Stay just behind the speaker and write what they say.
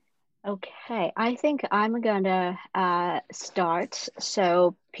Okay, I think I'm gonna start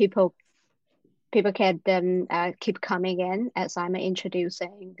so people can then keep coming in as I'm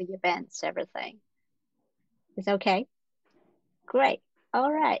introducing the events, everything. Is okay? Great. All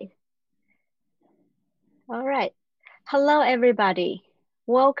right. All right. Hello, everybody.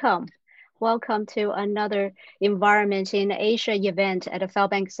 Welcome. Welcome to another Environment in Asia event at the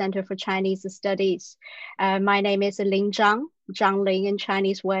Fairbanks Center for Chinese Studies. My name is Lin Zhang, Zhang Ling in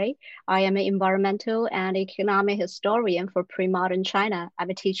Chinese way. I am an environmental and economic historian for pre-modern China.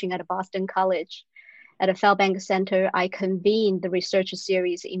 I'm teaching at Boston College. At the Fairbanks Center, I convened the research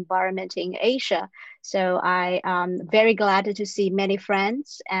series Environment in Asia. So I am very glad to see many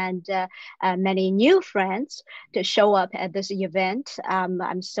friends and many new friends to show up at this event.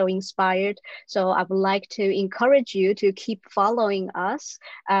 I'm so inspired. So I would like to encourage you to keep following us.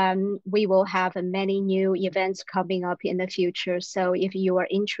 We will have many new events coming up in the future. So if you are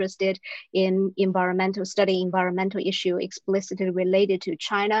interested in environmental study, environmental issue explicitly related to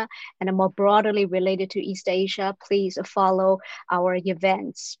China and more broadly related to East Asia, please follow our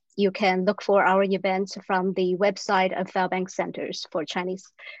events. You can look for our events from the website of Fairbanks Centers for Chinese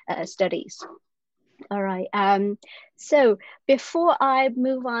Studies. All right. So before I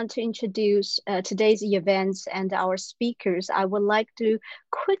move on to introduce today's events and our speakers, I would like to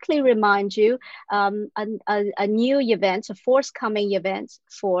quickly remind you a new event, a forthcoming event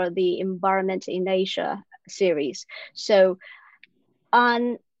for the Environment in Asia series. So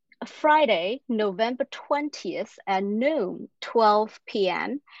on Friday, November 20th at noon, 12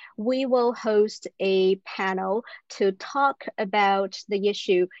 p.m., we will host a panel to talk about the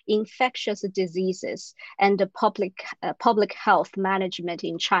issue infectious diseases and the public health management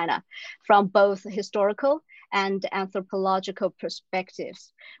in China from both historical and anthropological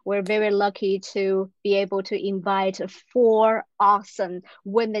perspectives. We're very lucky to be able to invite four awesome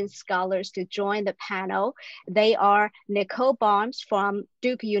women scholars to join the panel. They are Nicole Barnes from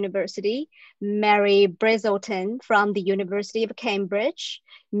Duke University, Mary Brazelton from the University of Cambridge,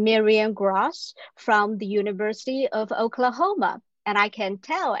 Miriam Gross from the University of Oklahoma. And I can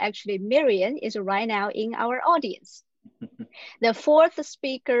tell actually Miriam is right now in our audience. The fourth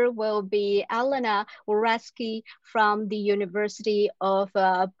speaker will be Elena Woreski from the University of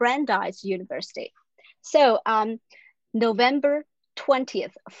Brandeis University. So November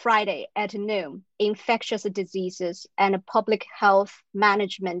 20th, Friday at noon, infectious diseases and public health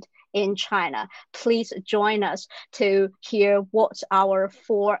management in China. Please join us to hear what our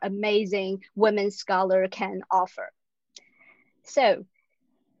four amazing women scholars can offer. So,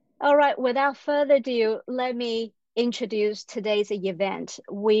 all right, without further ado, let me introduce today's event.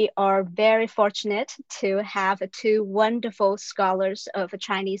 We are very fortunate to have two wonderful scholars of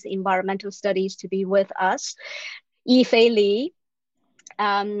Chinese environmental studies to be with us. Yifei Li,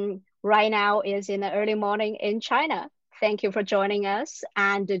 right now is in the early morning in China. Thank you for joining us,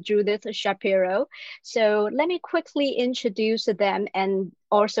 and Judith Shapiro. So let me quickly introduce them and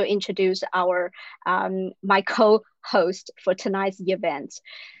also introduce our my co-host for tonight's event.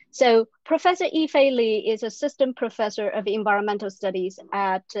 So Professor Yifei Li is assistant professor of environmental studies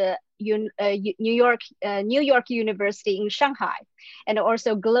at New York University in Shanghai, and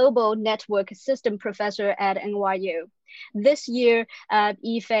also global network system professor at NYU. This year,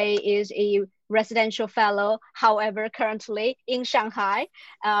 Yifei is a residential fellow, however, currently in Shanghai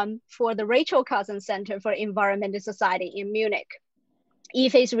for the Rachel Carson Center for Environment and Society in Munich.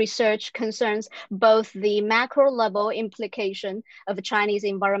 Yifei's research concerns both the macro level implication of Chinese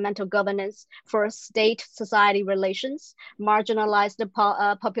environmental governance for state-society relations, marginalized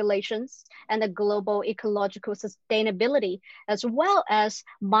populations, and the global ecological sustainability, as well as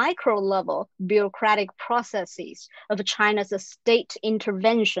micro level bureaucratic processes of China's state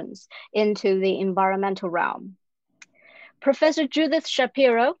interventions into the environmental realm. Professor Judith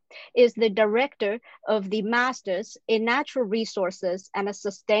Shapiro is the director of the Masters in Natural Resources and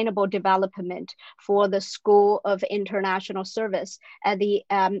Sustainable Development for the School of International Service at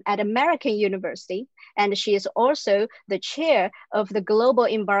American University, and she is also the chair of the Global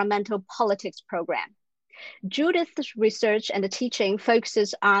Environmental Politics Program. Judith's research and teaching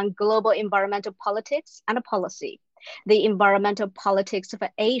focuses on global environmental politics and policy, the environmental politics of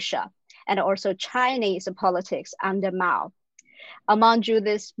Asia, and also Chinese politics under Mao. Among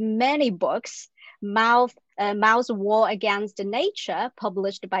Judith's many books, Mao's War Against Nature,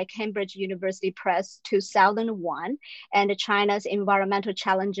 published by Cambridge University Press 2001, and China's Environmental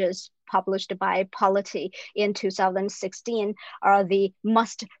Challenges, published by Polity in 2016, are the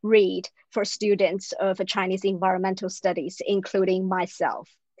must-read for students of Chinese environmental studies, including myself.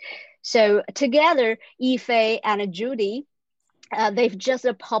 So together, Yifei and Judy they've just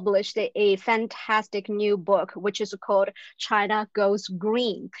published a fantastic new book, which is called China Goes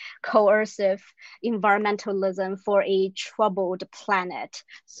Green, Coercive Environmentalism for a Troubled Planet.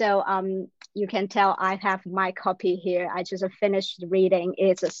 So you can tell I have my copy here. I just finished reading.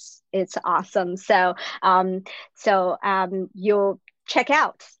 It's awesome. So you'll check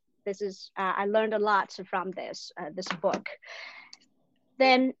out. This is I learned a lot from this book.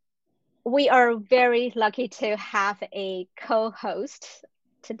 Then we are very lucky to have a co-host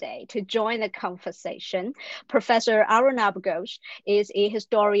today to join the conversation. Professor Arunabh Ghosh is a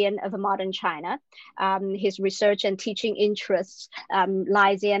historian of modern China. His research and teaching interests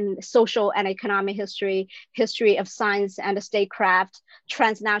lies in social and economic history, history of science and statecraft,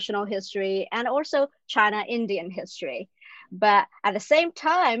 transnational history, and also China-Indian history. But at the same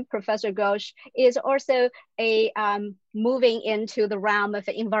time, Professor Ghosh is also moving into the realm of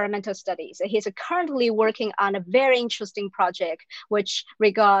environmental studies. He's currently working on a very interesting project, which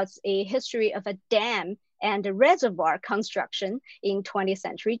regards a history of a dam and a reservoir construction in 20th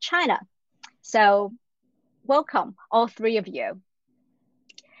century China. So welcome, all three of you.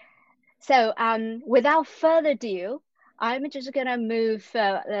 So without further ado, I'm just gonna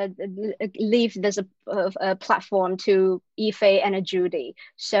leave this platform to Yifei and Judy.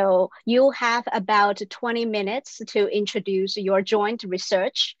 So you have about 20 minutes to introduce your joint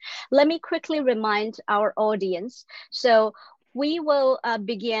research. Let me quickly remind our audience. So we will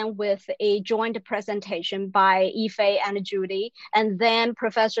begin with a joint presentation by Yifei and Judy, and then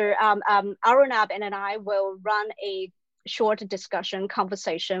Professor Arunabh and I will run a short discussion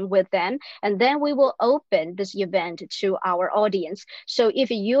conversation with them, and then we will open this event to our audience. So if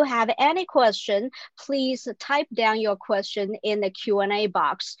you have any question, please type down your question in the Q&A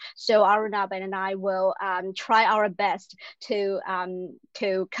box. So Arunabh and I will try our best to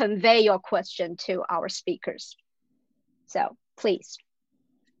convey your question to our speakers. So please.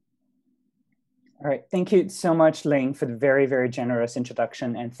 All right, thank you so much, Ling, for the very, very generous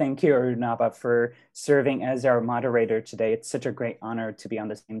introduction. And thank you, Arunabh, for serving as our moderator today. It's such a great honor to be on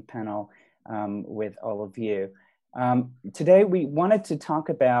the same panel with all of you. Today, we wanted to talk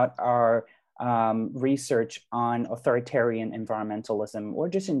about our research on authoritarian environmentalism, or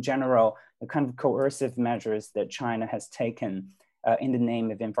just in general, the kind of coercive measures that China has taken in the name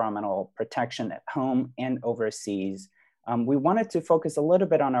of environmental protection at home and overseas. We wanted to focus a little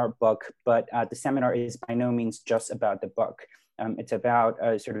bit on our book, but the seminar is by no means just about the book. It's about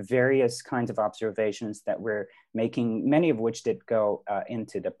sort of various kinds of observations that we're making, many of which did go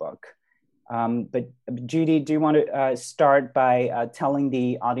into the book. But Judy, do you want to start by telling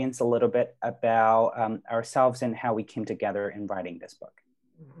the audience a little bit about ourselves and how we came together in writing this book?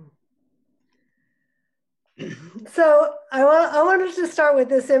 So I wanted to start with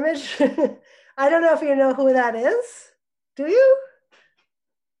this image. I don't know if you know who that is. Do you?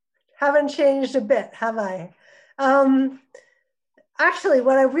 Haven't changed a bit, have I? Actually,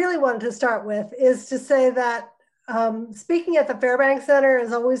 what I really wanted to start with is to say that speaking at the Fairbanks Center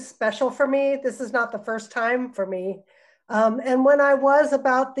is always special for me. This is not the first time for me. And when I was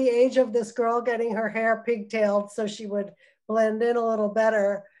about the age of this girl getting her hair pigtailed so she would blend in a little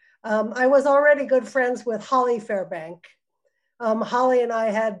better, I was already good friends with Holly Fairbank. Holly and I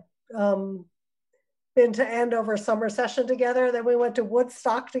had been to Andover summer session together. Then we went to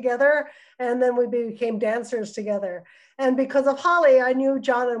Woodstock together, and then we became dancers together. And because of Holly, I knew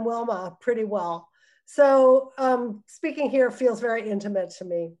John and Wilma pretty well. So speaking here feels very intimate to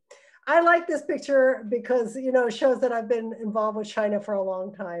me. I like this picture because, you know, it shows that I've been involved with China for a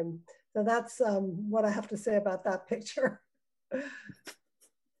long time. So that's what I have to say about that picture.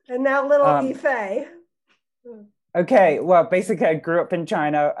 And now little Yifei. Okay, well, basically I grew up in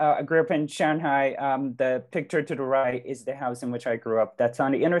China. I grew up in Shanghai. The picture to the right is the house in which I grew up. That's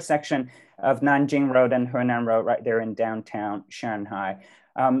on the intersection of Nanjing Road and Henan Road right there in downtown Shanghai.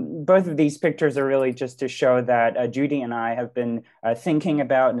 Both of these pictures are really just to show that Judy and I have been thinking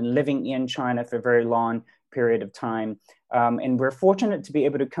about and living in China for a very long period of time. And we're fortunate to be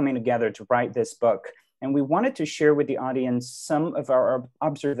able to come in together to write this book. And we wanted to share with the audience some of our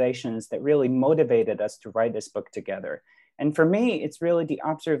observations that really motivated us to write this book together. And for me, it's really the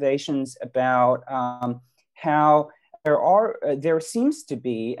observations about how there seems to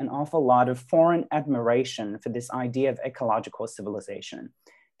be an awful lot of foreign admiration for this idea of ecological civilization.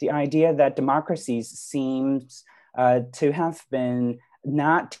 The idea that democracies seems to have been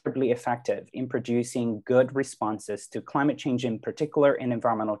not terribly effective in producing good responses to climate change in particular and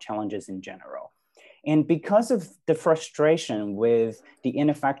environmental challenges in general. And because of the frustration with the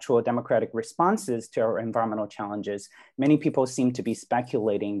ineffectual democratic responses to our environmental challenges, many people seem to be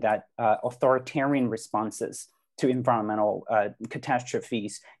speculating that authoritarian responses to environmental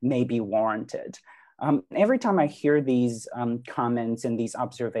catastrophes may be warranted. Every time I hear these comments and these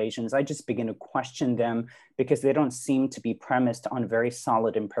observations, I just begin to question them because they don't seem to be premised on a very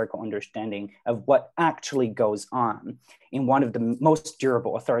solid empirical understanding of what actually goes on in one of the most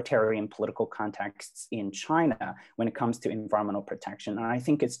durable authoritarian political contexts in China when it comes to environmental protection. And I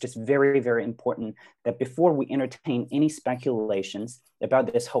think it's just very, very important that before we entertain any speculations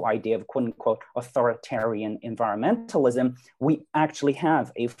about this whole idea of quote unquote authoritarian environmentalism, we actually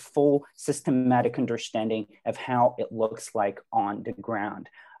have a full systematic understanding of how it looks like on the ground.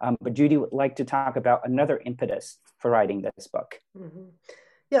 But Judy would like to talk about another impetus for writing this book. Mm-hmm.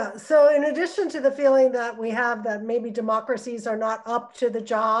 Yeah, so in addition to the feeling that we have that maybe democracies are not up to the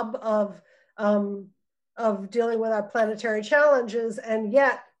job of dealing with our planetary challenges, and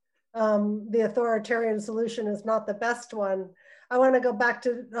yet the authoritarian solution is not the best one, I want to go back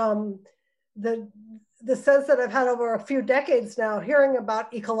to the sense that I've had over a few decades now, hearing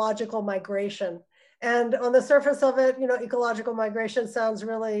about ecological migration. And on the surface of it, ecological migration sounds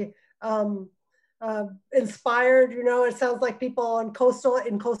really inspired. It sounds like people in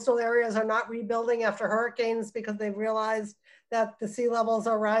coastal areas are not rebuilding after hurricanes because they've realized that the sea levels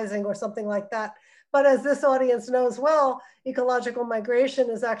are rising or something like that. But as this audience knows well, ecological migration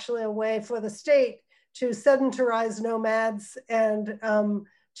is actually a way for the state to sedentarize nomads and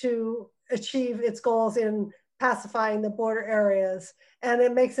to achieve its goals in pacifying the border areas. And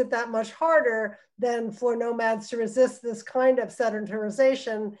it makes it that much harder than for nomads to resist this kind of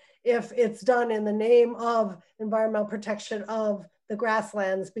sedentarization if it's done in the name of environmental protection of the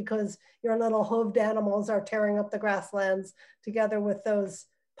grasslands, because your little hooved animals are tearing up the grasslands together with those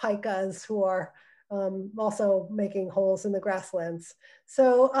pikas who are also making holes in the grasslands.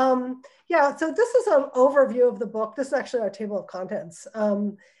 So yeah, so this is an overview of the book. This is actually our table of contents.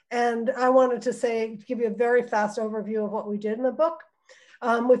 And I wanted to give you a very fast overview of what we did in the book.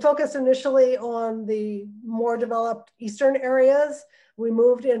 We focused initially on the more developed eastern areas. We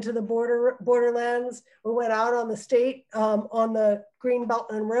moved into the borderlands. We went out on the state, on the Green Belt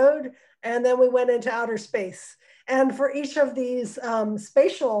and Road, and then we went into outer space. And for each of these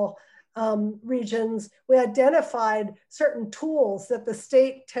spatial regions, we identified certain tools that the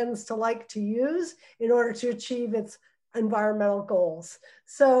state tends to like to use in order to achieve its environmental goals.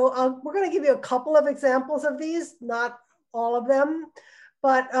 So we're going to give you a couple of examples of these, not all of them.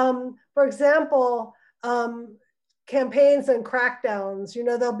 But for example, campaigns and crackdowns,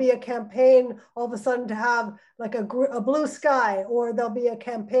 there'll be a campaign all of a sudden to have like a blue sky, or there'll be a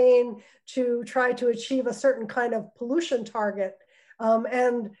campaign to try to achieve a certain kind of pollution target.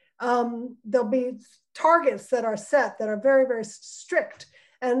 And there'll be targets that are set that are very, very strict.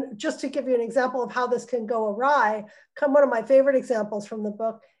 And just to give you an example of how this can go awry, one of my favorite examples from the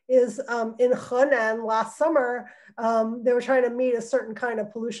book is in Henan last summer. They were trying to meet a certain kind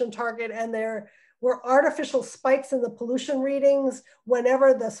of pollution target, and there were artificial spikes in the pollution readings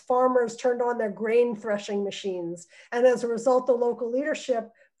whenever the farmers turned on their grain threshing machines. And as a result, the local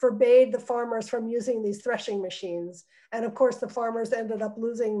leadership forbade the farmers from using these threshing machines. And of course, the farmers ended up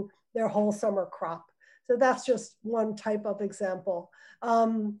losing their whole summer crop. So that's just one type of example.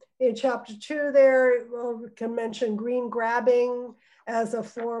 In chapter 2 there, we can mention green grabbing as a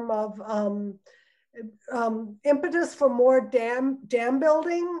form of impetus for more dam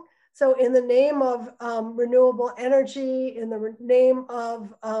building. So in the name of renewable energy, in the name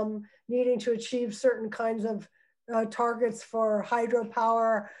of needing to achieve certain kinds of targets for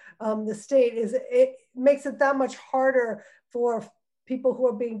hydropower, the state it makes it that much harder for people who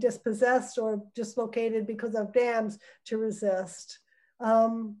are being dispossessed or dislocated because of dams to resist.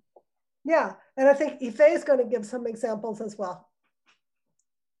 Yeah, and I think Ife is going to give some examples as well.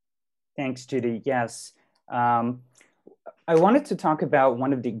 Thanks, Judy. Yes. I wanted to talk about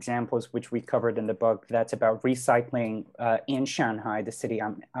one of the examples which we covered in the book that's about recycling in Shanghai, the city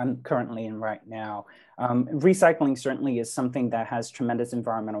I'm currently in right now. Recycling certainly is something that has tremendous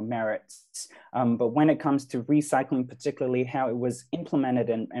environmental merits, but when it comes to recycling, particularly how it was implemented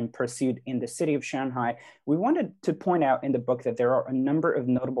and pursued in the city of Shanghai, we wanted to point out in the book that there are a number of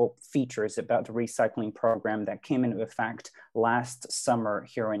notable features about the recycling program that came into effect last summer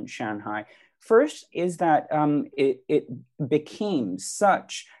here in Shanghai. First is that it became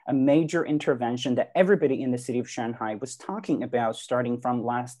such a major intervention that everybody in the city of Shanghai was talking about starting from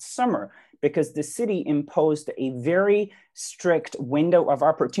last summer, because the city imposed a very strict window of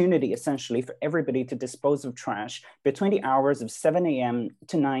opportunity, essentially, for everybody to dispose of trash between the hours of 7 a.m.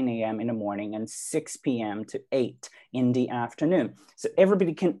 to 9 a.m. in the morning and 6 p.m. to 8 in the afternoon. So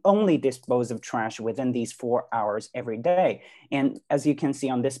everybody can only dispose of trash within these 4 hours every day. And as you can see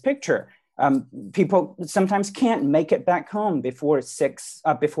on this picture, People sometimes can't make it back home before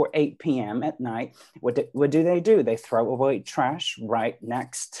 8 p.m. at night. What do? They throw away trash right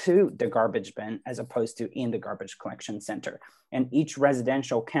next to the garbage bin as opposed to in the garbage collection center. And each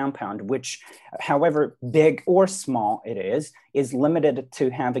residential compound, which however big or small it is limited to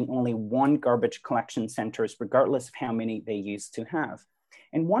having only one garbage collection centers, regardless of how many they used to have.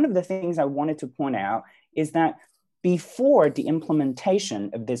 And one of the things I wanted to point out is that before the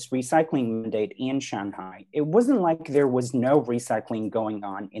implementation of this recycling mandate in Shanghai, it wasn't like there was no recycling going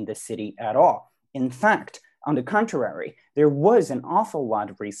on in the city at all. In fact, on the contrary, there was an awful lot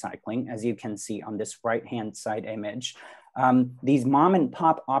of recycling, as you can see on this right-hand side image. These mom and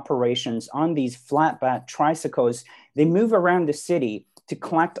pop operations on these flatbed tricycles, they move around the city to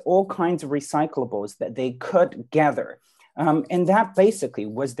collect all kinds of recyclables that they could gather. And that basically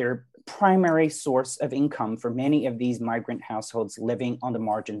was their primary source of income for many of these migrant households living on the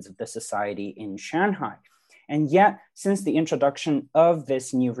margins of the society in Shanghai. And yet, since the introduction of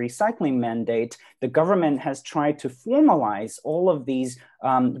this new recycling mandate, the government has tried to formalize all of these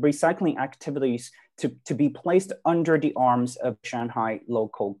recycling activities to be placed under the arms of Shanghai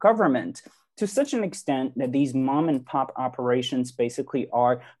local government, to such an extent that these mom and pop operations basically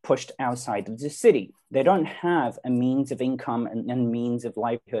are pushed outside of the city. They don't have a means of income and means of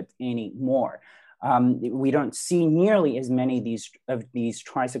livelihood anymore. We don't see nearly as many of these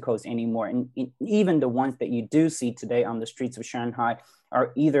tricycles anymore. And even the ones that you do see today on the streets of Shanghai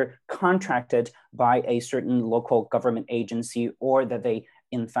are either contracted by a certain local government agency or that they,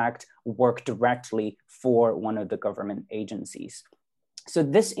 in fact, work directly for one of the government agencies. So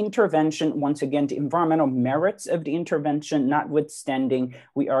this intervention, once again, the environmental merits of the intervention notwithstanding,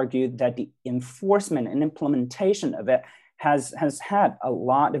 we argued that the enforcement and implementation of it has had a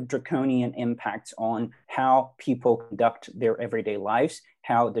lot of draconian impacts on how people conduct their everyday lives,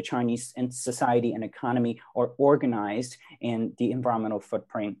 how the Chinese society and economy are organized, and the environmental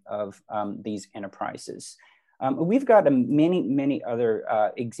footprint of these enterprises. We've got many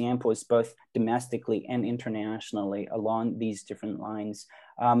other examples, both domestically and internationally, along these different lines.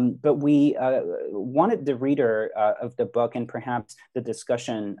 But we wanted the reader of the book and perhaps the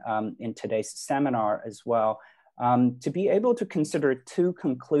discussion in today's seminar as well to be able to consider two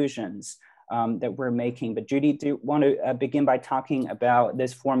conclusions that we're making. But Judy, do you want to begin by talking about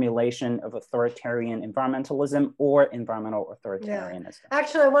this formulation of authoritarian environmentalism or environmental authoritarianism? Yeah.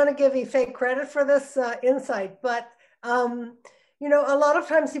 Actually, I want to give Yifei credit for this insight, but you know, a lot of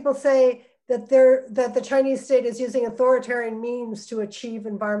times people say that the Chinese state is using authoritarian means to achieve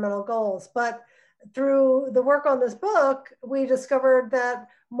environmental goals. But through the work on this book, we discovered that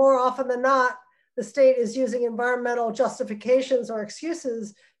more often than not, the state is using environmental justifications or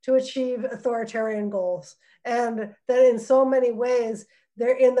excuses to achieve authoritarian goals. And that in so many ways,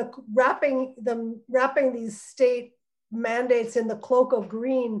 they're in the wrapping these state mandates in the cloak of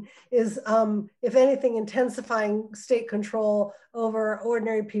green is, if anything, intensifying state control over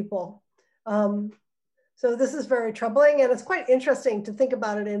ordinary people. So this is very troubling, and it's quite interesting to think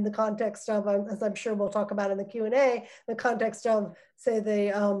about it in the context of, as I'm sure we'll talk about in the Q&A, the context of, say,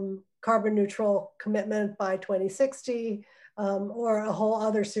 the carbon neutral commitment by 2060, or a whole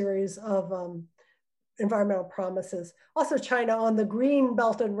other series of environmental promises. Also China on the Green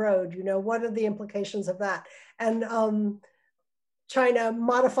Belt and Road, you know, what are the implications of that? And China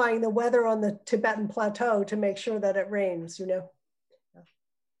modifying the weather on the Tibetan Plateau to make sure that it rains, you know?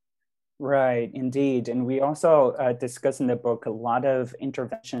 Right, indeed. And we also discuss in the book a lot of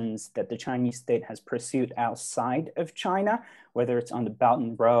interventions that the Chinese state has pursued outside of China, whether it's on the Belt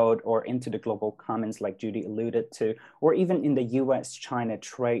and Road or into the global commons like Judy alluded to, or even in the US-China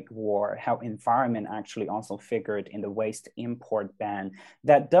trade war, how environment actually also figured in the waste import ban.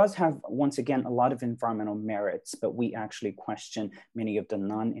 That does have, once again, a lot of environmental merits, but we actually question many of the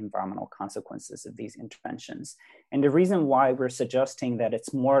non-environmental consequences of these interventions. And the reason why we're suggesting that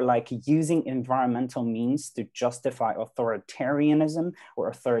it's more like using environmental means to justify authoritarianism or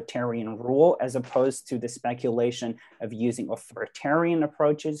authoritarian rule, as opposed to the speculation of using authoritarian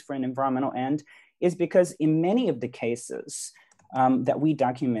approaches for an environmental end, is because in many of the cases that we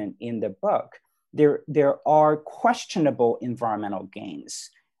document in the book, there are questionable environmental gains.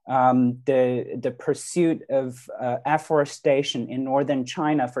 The pursuit of afforestation in northern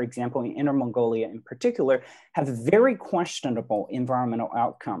China, for example, in Inner Mongolia in particular, have very questionable environmental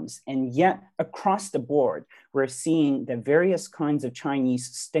outcomes. And yet across the board, we're seeing that various kinds of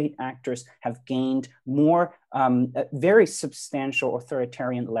Chinese state actors have gained more very substantial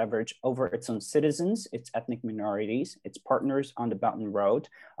authoritarian leverage over its own citizens, its ethnic minorities, its partners on the Belt and Road,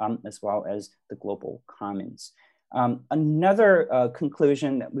 as well as the global commons. Another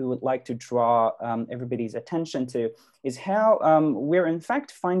conclusion that we would like to draw everybody's attention to is how we're in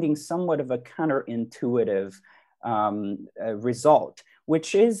fact finding somewhat of a counterintuitive result,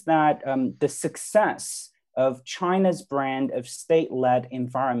 which is that the success of China's brand of state-led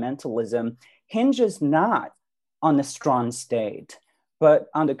environmentalism hinges not on a strong state, but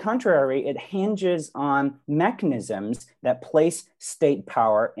on the contrary, it hinges on mechanisms that place state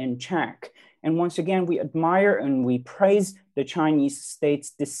power in check. And once again, we admire and we praise the Chinese state's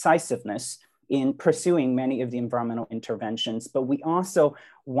decisiveness in pursuing many of the environmental interventions, but we also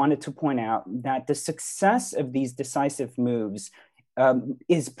wanted to point out that the success of these decisive moves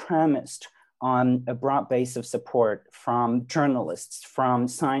is premised on a broad base of support from journalists, from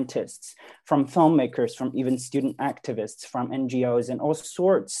scientists, from filmmakers, from even student activists, from NGOs, and all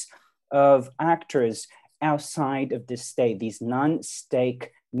sorts of actors outside of the state. These non-state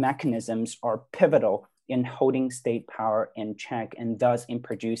mechanisms are pivotal in holding state power in check and thus in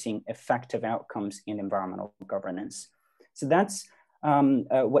producing effective outcomes in environmental governance. So that's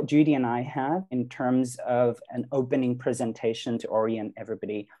what Judy and I have in terms of an opening presentation to orient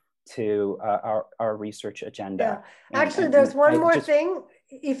everybody to our research agenda. Yeah. Actually, there's one more thing,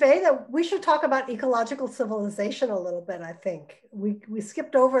 Ife, that we should talk about ecological civilization a little bit, I think. We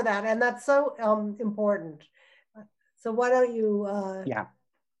skipped over that, and that's so important. So why don't you... Yeah.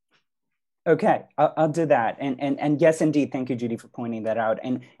 Okay, I'll do that. And yes, indeed, thank you, Judy, for pointing that out.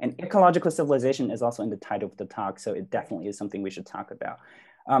 And ecological civilization is also in the title of the talk, so it definitely is something we should talk about.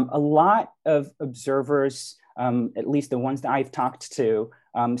 A lot of observers, at least the ones that I've talked to,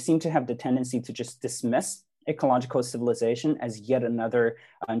 seem to have the tendency to just dismiss ecological civilization as yet another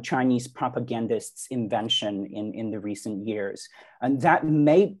Chinese propagandist's invention in the recent years. And that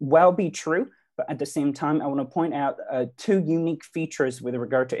may well be true, but at the same time, I want to point out two unique features with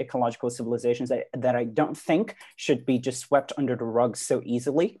regard to ecological civilizations that I don't think should be just swept under the rug so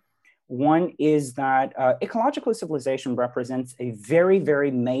easily. One is that ecological civilization represents a very,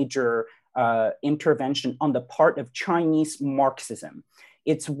 very major intervention on the part of Chinese Marxism.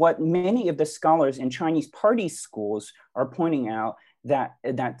 It's what many of the scholars in Chinese party schools are pointing out,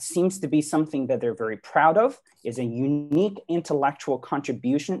 that seems to be something that they're very proud of, is a unique intellectual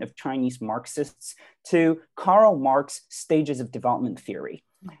contribution of Chinese Marxists to Karl Marx's stages of development theory.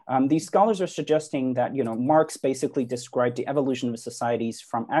 These scholars are suggesting that, Marx basically described the evolution of societies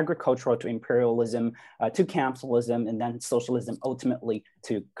from agricultural to imperialism to capitalism, and then socialism ultimately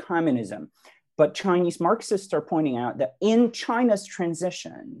to communism. But Chinese Marxists are pointing out that in China's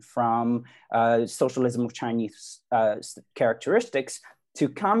transition from socialism with Chinese characteristics to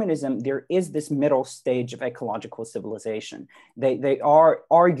communism, there is this middle stage of ecological civilization. They are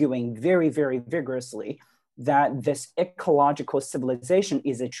arguing very, very vigorously that this ecological civilization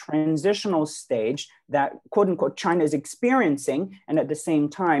is a transitional stage that, quote unquote, China is experiencing. And at the same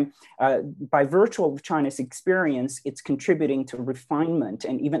time, by virtue of China's experience, it's contributing to refinement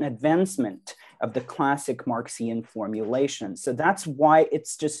and even advancement of the classic Marxian formulation. So that's why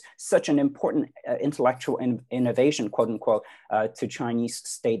it's just such an important intellectual innovation, quote unquote, to Chinese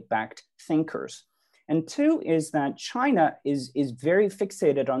state-backed thinkers. And two is that China is very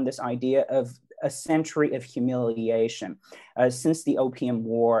fixated on this idea of a century of humiliation since the Opium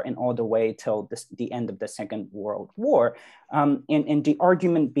War and all the way till the end of the Second World War. And the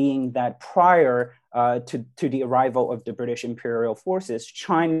argument being that prior to the arrival of the British imperial forces,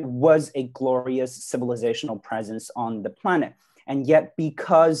 China was a glorious civilizational presence on the planet. And yet,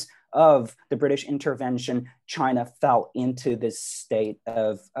 because of the British intervention, China fell into this state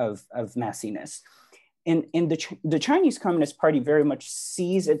of messiness. And the Chinese Communist Party very much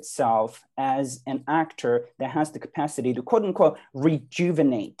sees itself as an actor that has the capacity to, quote unquote,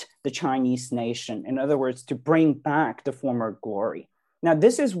 rejuvenate the Chinese nation. In other words, to bring back the former glory. Now,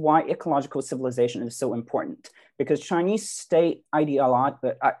 this is why ecological civilization is so important, because Chinese state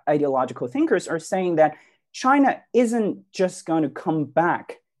ideological thinkers are saying that China isn't just going to come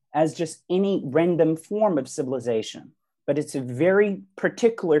back as just any random form of civilization, but it's a very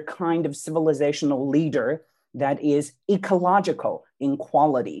particular kind of civilizational leader that is ecological in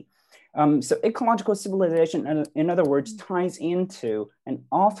quality. So ecological civilization, in other words, ties into an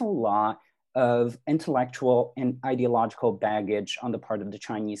awful lot of intellectual and ideological baggage on the part of the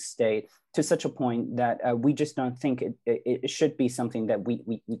Chinese state, to such a point that we just don't think it should be something that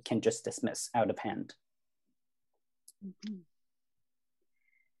we can just dismiss out of hand.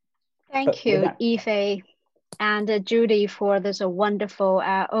 Thank you, Ife. And Judy for this wonderful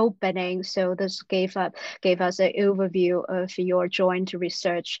opening. So this gave us an overview of your joint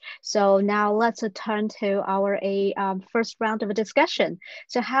research. So now let's turn to our first round of discussion.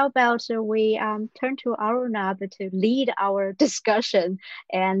 So how about we turn to Arunabh to lead our discussion,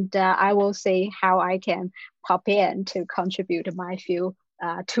 and I will see how I can pop in to contribute my few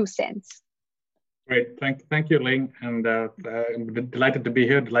 2 cents. Great, thank you, Ling, and I'm delighted to be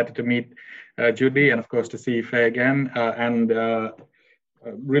here. Delighted to meet Judy, and of course to see Fei again.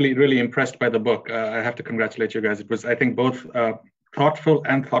 Really impressed by the book. I have to congratulate you guys. It was, I think, both thoughtful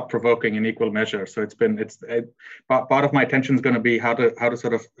and thought-provoking in equal measure. So part of my attention is going to be how to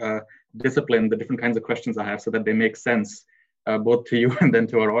sort of discipline the different kinds of questions I have so that they make sense both to you and then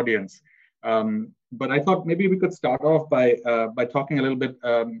to our audience. But I thought maybe we could start off by talking a little bit,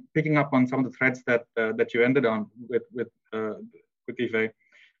 picking up on some of the threads that you ended on with Yifei.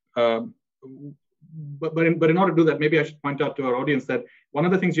 But in order to do that, maybe I should point out to our audience that one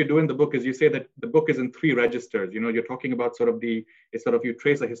of the things you do in the book is you say that the book is in 3 registers. You're talking about you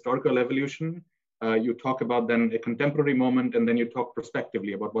trace a historical evolution, you talk about then a contemporary moment, and then you talk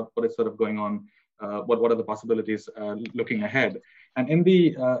prospectively about what is sort of going on, what are the possibilities looking ahead. And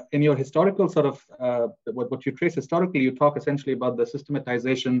in your historical sort of what you trace historically, you talk essentially about the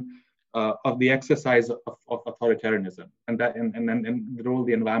systematization of the exercise of authoritarianism, and the role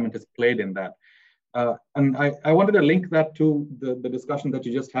the environment has played in that. And I wanted to link that to the discussion that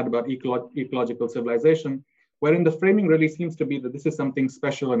you just had about ecological civilization, wherein the framing really seems to be that this is something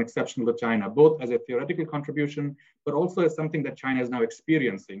special and exceptional to China, both as a theoretical contribution, but also as something that China is now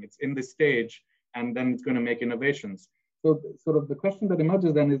experiencing. It's in this stage, and then it's going to make innovations. So sort of the question that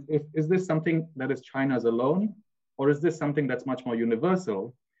emerges then is this something that is China's alone, or is this something that's much more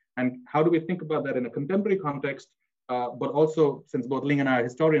universal? And how do we think about that in a contemporary context? But also, since both Ling and I are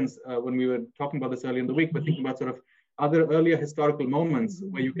historians, when we were talking about this earlier in the week, we're thinking about sort of other earlier historical moments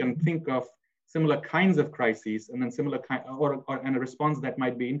where you can think of similar kinds of crises, and then and a response that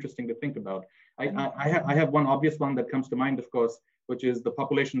might be interesting to think about. I have one obvious one that comes to mind, of course, which is the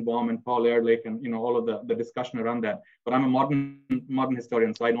population bomb and Paul Ehrlich and all of the discussion around that. But I'm a modern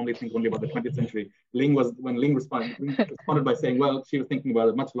historian, so I normally think only about the 20th century. Ling responded by saying, well, she was thinking about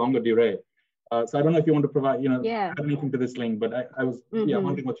a much longer durée. So I don't know if you want to provide, add anything to this, Ling, but I was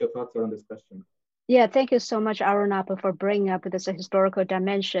wondering what your thoughts are on this question. Yeah, thank you so much, Arunabh, for bringing up this historical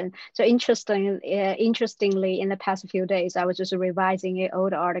dimension. So interestingly, in the past few days, I was just revising an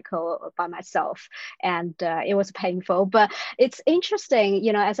old article by myself, and it was painful. But it's interesting,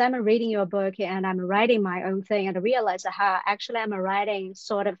 as I'm reading your book and I'm writing my own thing, and I realize how actually I'm writing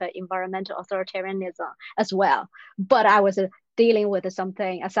sort of an environmental authoritarianism as well. But I was dealing with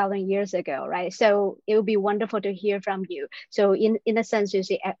something 1,000 years ago, right? So it would be wonderful to hear from you. So in a sense, you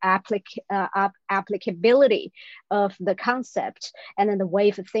see applicability of the concept and then the way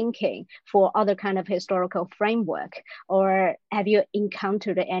of thinking for other kind of historical framework, or have you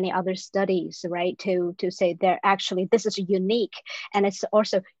encountered any other studies, right, to say this is unique, and it's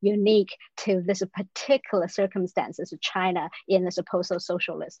also unique to this particular circumstances of China in the supposed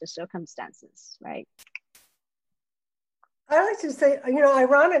socialist circumstances, right? I like to say,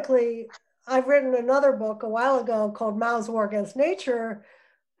 ironically, I've written another book a while ago called Mao's War Against Nature,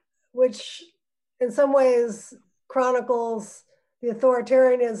 which in some ways chronicles the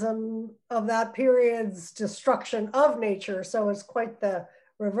authoritarianism of that period's destruction of nature. So it's quite the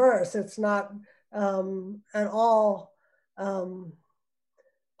reverse. It's not an all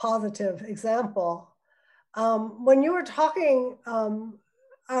positive example. When you were talking,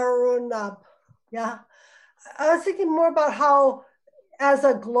 Arunabh, I was thinking more about how, as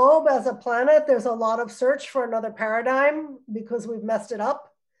a globe, as a planet, there's a lot of search for another paradigm because we've messed it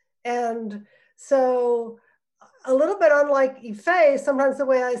up. And so a little bit unlike Yifei, sometimes the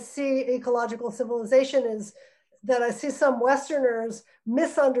way I see ecological civilization is that I see some Westerners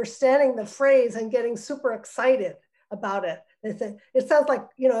misunderstanding the phrase and getting super excited about it. They say, it sounds like,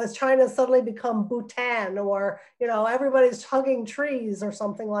 as China suddenly become Bhutan, or, everybody's hugging trees or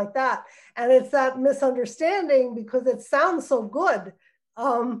something like that. And it's that misunderstanding because it sounds so good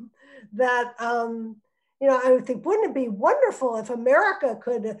that, I would think, wouldn't it be wonderful if America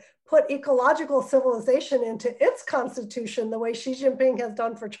could put ecological civilization into its constitution the way Xi Jinping has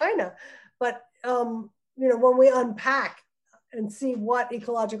done for China? But, when we unpack and see what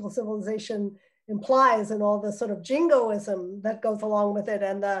ecological civilization implies and all the sort of jingoism that goes along with it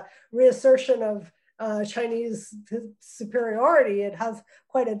and the reassertion of Chinese superiority, it has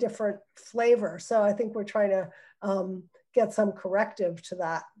quite a different flavor. So I think we're trying to get some corrective to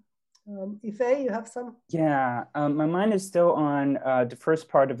that. Yifei, you have some? Yeah, my mind is still on the first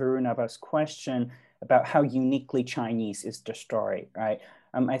part of Arunabh's question. about how uniquely Chinese is the story, right?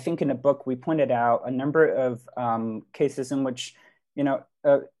 I think in the book, we pointed out a number of cases in which,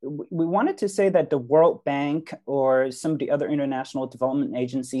 we wanted to say that the World Bank or some of the other international development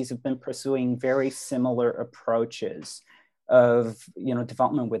agencies have been pursuing very similar approaches of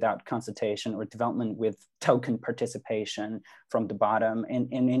development without consultation or development with token participation from the bottom.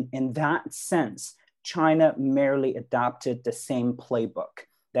 And in that sense, China merely adopted the same playbook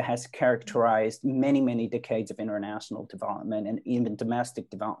that has characterized many, many decades of international development and even domestic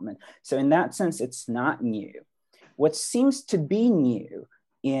development. So in that sense, it's not new. What seems to be new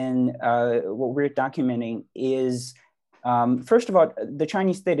in what we're documenting is, first of all, the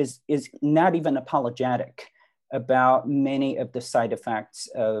Chinese state is not even apologetic about many of the side effects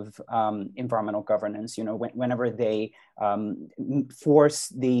of environmental governance. Whenever they force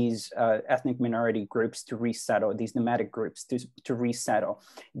these ethnic minority groups to resettle, these nomadic groups to resettle,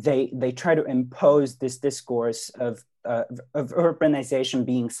 they try to impose this discourse of urbanization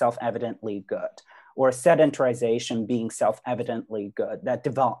being self-evidently good, or sedentarization being self-evidently good, that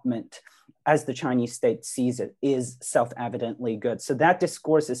development, as the Chinese state sees it, is self-evidently good. So that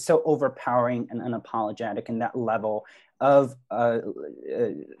discourse is so overpowering and unapologetic, and that level of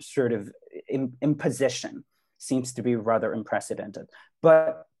sort of imposition seems to be rather unprecedented.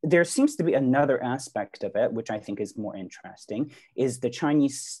 But there seems to be another aspect of it, which I think is more interesting, is the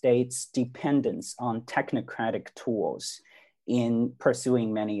Chinese state's dependence on technocratic tools in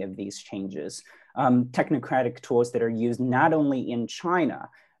pursuing many of these changes. Technocratic tools that are used not only in China,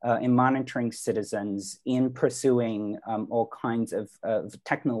 in monitoring citizens, in pursuing all kinds of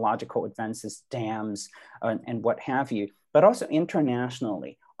technological advances, dams, and what have you, but also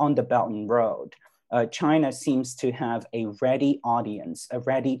internationally on the Belt and Road. China seems to have a ready audience, a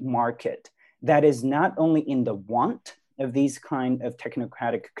ready market that is not only in the want of these kind of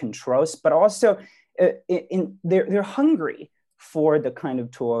technocratic controls, but also they're hungry for the kind of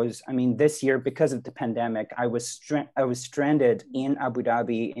tools. I mean, this year, because of the pandemic, I was stranded in Abu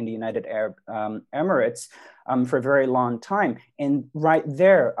Dhabi in the United Arab Emirates for a very long time. And right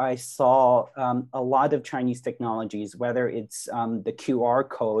there, I saw a lot of Chinese technologies, whether it's the QR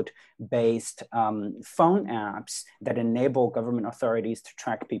code-based phone apps that enable government authorities to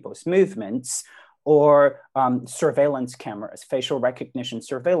track people's movements, or surveillance cameras, facial recognition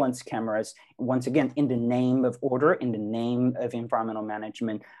surveillance cameras, once again, in the name of order, in the name of environmental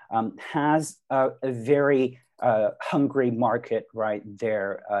management, has a very hungry market right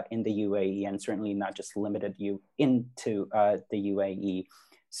there in the UAE, and certainly not just limited into the UAE.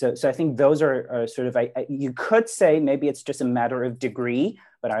 So I think those are sort of, you could say maybe it's just a matter of degree,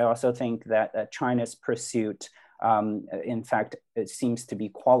 but I also think that China's pursuit, in fact, it seems to be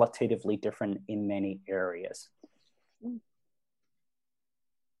qualitatively different in many areas.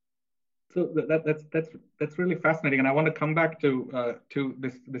 So that's really fascinating, and I want to come back to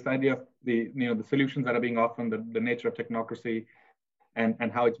this idea of the solutions that are being offered, the nature of technocracy,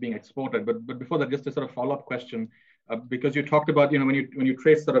 and how it's being exported. But before that, just a sort of follow-up question, because you talked about when you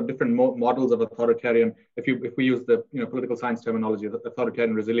trace sort of different models of authoritarian. If we use the political science terminology, the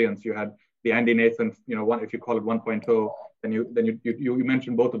authoritarian resilience, you had the Andy Nathan, if you call it 1.0, then you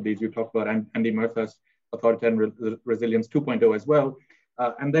mentioned both of these. You talked about Andy Murtha's authoritarian resilience 2.0 as well.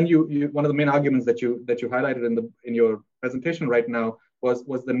 And then one of the main arguments that you highlighted in your presentation right now was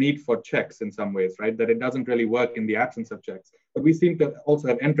the need for checks in some ways, right? That it doesn't really work in the absence of checks. But we seem to also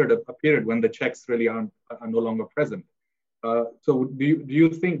have entered a period when the checks really are no longer present. So do you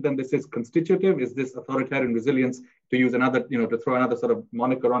think then this is constitutive? Is this authoritarian resilience, to use another, to throw another sort of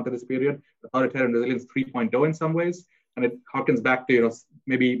moniker onto this period, authoritarian resilience 3.0 in some ways? And it harkens back to,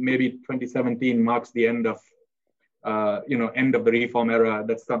 maybe 2017 marks the end of end of the reform era.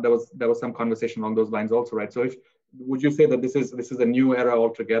 There was some conversation along those lines also, right? So would you say that this is a new era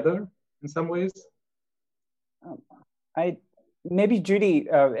altogether in some ways? Maybe Judy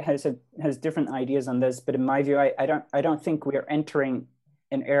has different ideas on this, but in my view, I don't think we are entering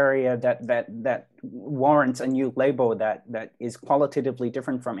an area that warrants a new label that is qualitatively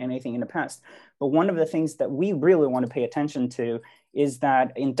different from anything in the past. But one of the things that we really want to pay attention to is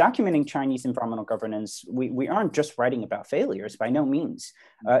that in documenting Chinese environmental governance, we aren't just writing about failures, by no means.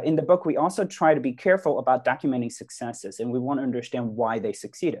 In the book, we also try to be careful about documenting successes, and we want to understand why they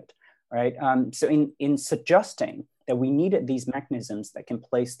succeeded, right? So in suggesting that we needed these mechanisms that can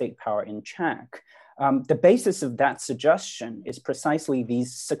place state power in check, the basis of that suggestion is precisely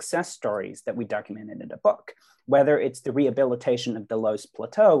these success stories that we documented in the book. whether it's the rehabilitation of the Loess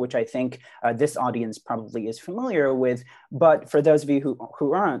Plateau, which I think this audience probably is familiar with, but for those of you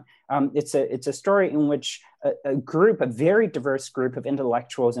who aren't, it's a story in which a very diverse group of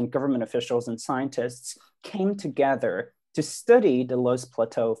intellectuals and government officials and scientists came together to study the Loess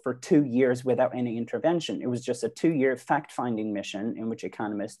Plateau for 2 years without any intervention. It was just a 2-year fact-finding mission in which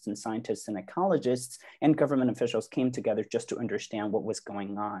economists and scientists and ecologists and government officials came together just to understand what was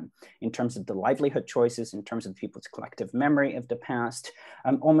going on in terms of the livelihood choices, in terms of people's collective memory of the past,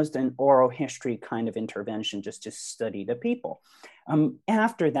 almost an oral history kind of intervention just to study the people.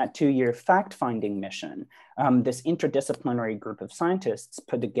 After that 2-year fact-finding mission, this interdisciplinary group of scientists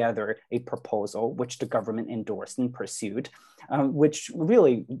put together a proposal which the government endorsed and pursued, which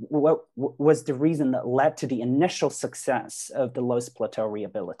really was the reason that led to the initial success of the Loess Plateau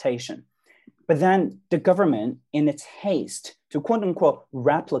rehabilitation. But then the government, in its haste to quote unquote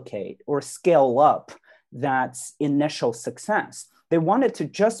replicate or scale up that initial success, they wanted to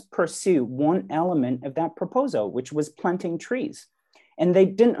just pursue one element of that proposal, which was planting trees. And they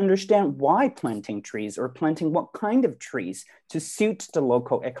didn't understand why planting trees or planting what kind of trees to suit the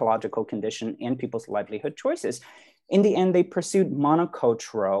local ecological condition and people's livelihood choices. In the end, they pursued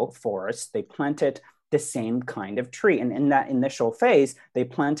monocultural forests. They planted the same kind of tree. And in that initial phase, they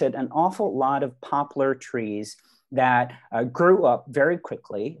planted an awful lot of poplar trees that grew up very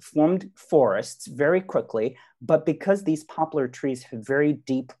quickly, formed forests very quickly, but because these poplar trees have very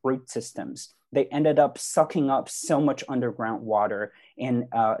deep root systems, they ended up sucking up so much underground water and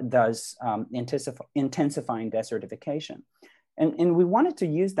thus intensifying desertification. And we wanted to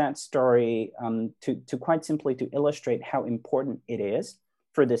use that story to quite simply to illustrate how important it is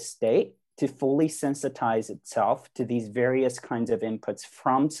for the state to fully sensitize itself to these various kinds of inputs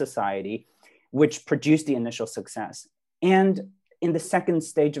from society, which produced the initial success. And in the second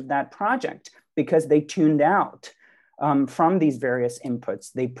stage of that project, because they tuned out from these various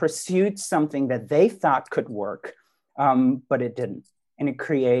inputs, they pursued something that they thought could work, but it didn't. And it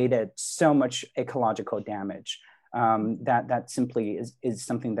created so much ecological damage that simply is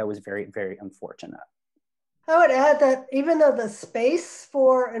something that was very, very unfortunate. I would add that even though the space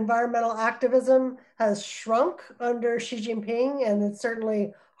for environmental activism has shrunk under Xi Jinping, and it's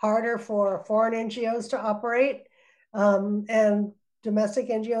certainly harder for foreign NGOs to operate, and domestic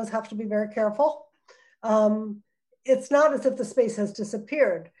NGOs have to be very careful, it's not as if the space has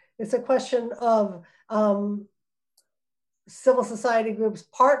disappeared. It's a question of civil society groups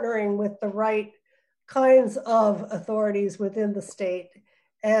partnering with the right kinds of authorities within the state.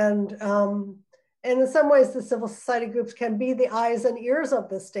 And in some ways, the civil society groups can be the eyes and ears of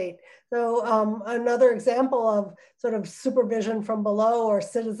the state. So another example of sort of supervision from below or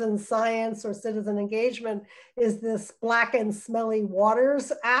citizen science or citizen engagement is this Black and Smelly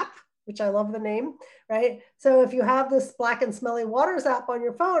Waters app, which I love the name, right? So if you have this Black and Smelly Waters app on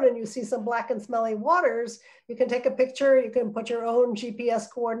your phone and you see some black and smelly waters, you can take a picture, you can put your own GPS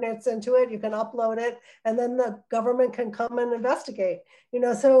coordinates into it, you can upload it, and then the government can come and investigate.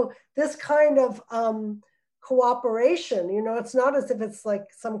 So this kind of cooperation, it's not as if it's like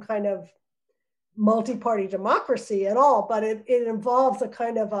some kind of multi-party democracy at all, but it involves a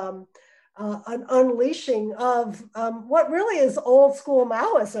kind of an unleashing of what really is old school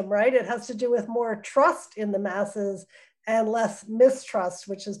Maoism, right? It has to do with more trust in the masses and less mistrust,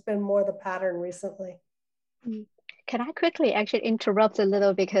 which has been more the pattern recently. Can I quickly actually interrupt a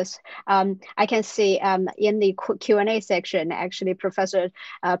little, because I can see in the Q&A section, actually Professor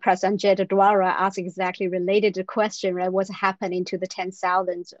Prasenjit Dwara asked exactly related to the question, right? What's happening to the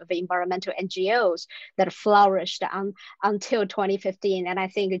 10,000s of environmental NGOs that flourished until 2015? And I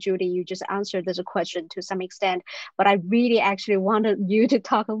think, Judy, you just answered this question to some extent, but I really actually wanted you to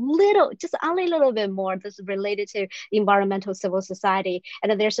talk just only a little bit more. This is related to environmental civil society.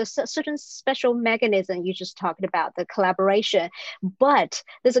 And there's a certain special mechanism you just talked about, the collaboration, but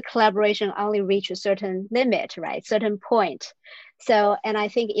this collaboration only reach a certain limit, right? Certain point. So, and I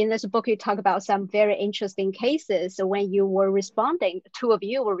think in this book, you talk about some very interesting cases when you were responding, two of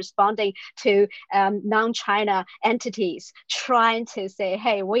you were responding to non-China entities trying to say,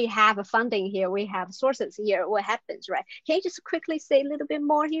 hey, we have a funding here, we have sources here, what happens, right? Can you just quickly say a little bit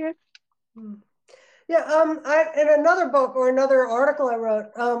more here? Yeah, in another book or another article I wrote,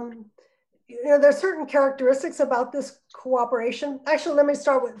 there's certain characteristics about this cooperation. Actually, let me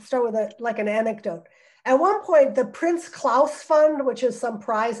start with an anecdote. At one point, the Prince Claus Fund, which is some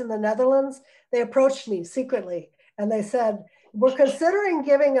prize in the Netherlands, they approached me secretly and they said, we're considering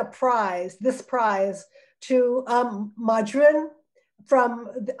giving this prize to Madryn from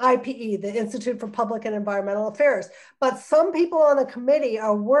the IPE, the Institute for Public and Environmental Affairs. But some people on the committee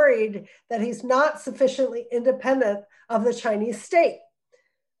are worried that he's not sufficiently independent of the Chinese state.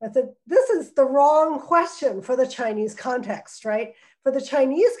 I said, this is the wrong question for the Chinese context, right? For the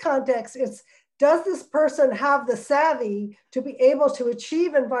Chinese context, it's, does this person have the savvy to be able to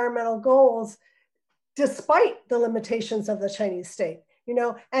achieve environmental goals despite the limitations of the Chinese state? You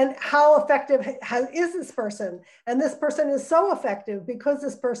know, and how effective is this person? And this person is so effective because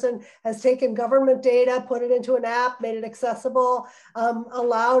this person has taken government data, put it into an app, made it accessible,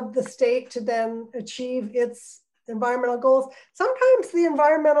 allowed the state to then achieve its environmental goals. Sometimes the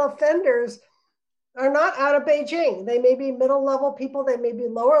environmental offenders are not out of Beijing. They may be middle level people, they may be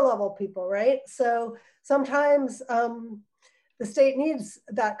lower level people, right? So sometimes the state needs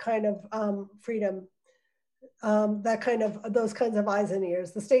that kind of freedom. Those kinds of eyes and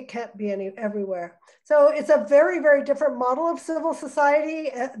ears. The state can't be everywhere. So it's a very, very different model of civil society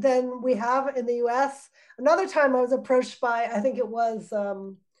than we have in the US. Another time I was approached by, I think it was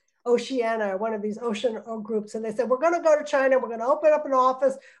Oceana, one of these ocean groups, and they said, we're going to go to China, we're going to open up an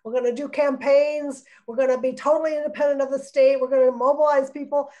office, we're going to do campaigns, we're going to be totally independent of the state, we're going to mobilize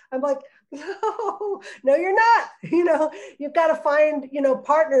people. I'm like, no, you're not. You know, you've got to find, you know,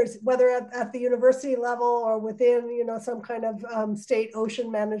 partners, whether at the university level or within, you know, some kind of state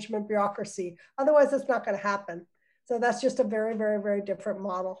ocean management bureaucracy. Otherwise, it's not going to happen. So that's just a very, very, very different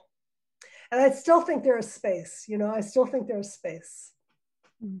model. And I still think there is space, you know, I still think there's space.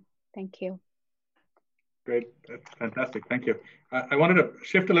 Thank you. Great, that's fantastic, thank you. I wanted to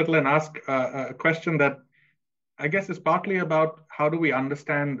shift a little and ask a question that I guess is partly about how do we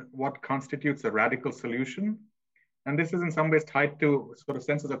understand what constitutes a radical solution? And this is in some ways tied to sort of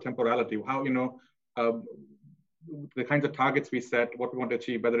senses of temporality, how, you know, the kinds of targets we set, what we want to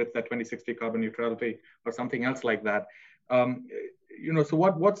achieve, whether it's that 2060 carbon neutrality or something else like that. You know, so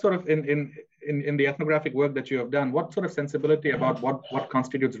what sort of in the ethnographic work that you have done, what sort of sensibility about what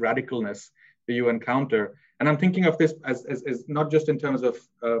constitutes radicalness do you encounter? And I'm thinking of this as not just in terms of,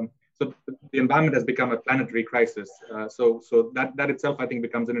 so the environment has become a planetary crisis. So that itself, I think,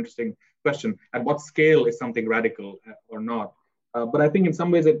 becomes an interesting question. At what scale is something radical or not? But I think in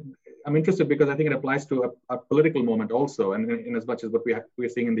some ways I'm interested because I think it applies to a political moment also, and in as much as what we're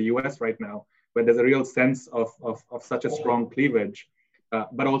seeing in the US right now, where there's a real sense of such a strong cleavage,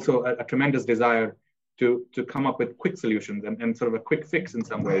 but also a tremendous desire to come up with quick solutions and sort of a quick fix in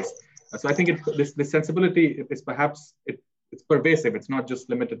some ways. So I think this sensibility is perhaps, it's pervasive. It's not just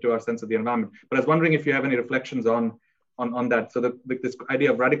limited to our sense of the environment. But I was wondering if you have any reflections on that. So this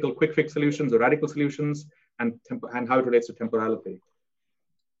idea of radical quick fix solutions or radical solutions and how it relates to temporality.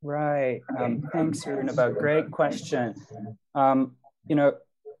 Right. Thanks, Runaba. Great question. You know,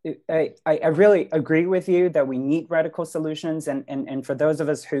 I really agree with you that we need radical solutions. And for those of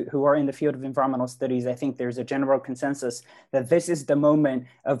us who are in the field of environmental studies, I think there's a general consensus that this is the moment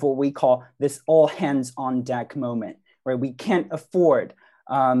of what we call this all hands on deck moment, where we can't afford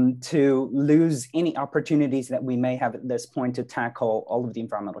to lose any opportunities that we may have at this point to tackle all of the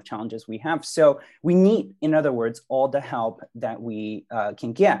environmental challenges we have. So we need, in other words, all the help that we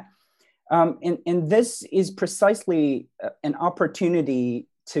can get. And this is precisely an opportunity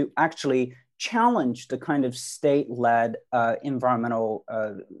to actually challenge the kind of state-led environmental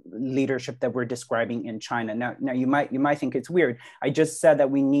leadership that we're describing in China. Now you might think it's weird. I just said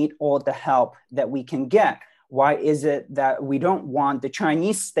that we need all the help that we can get. Why is it that we don't want the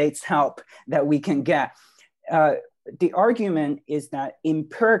Chinese state's help that we can get? The argument is that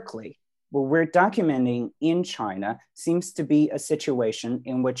empirically, what we're documenting in China seems to be a situation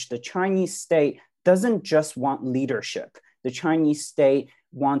in which the Chinese state doesn't just want leadership. The Chinese state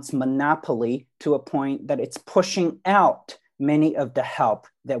wants monopoly to a point that it's pushing out many of the help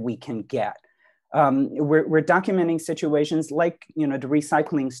that we can get. We're documenting situations like, you know, the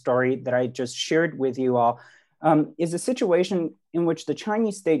recycling story that I just shared with you all. Is a situation in which the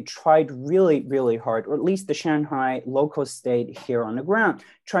Chinese state tried really, really hard, or at least the Shanghai local state here on the ground,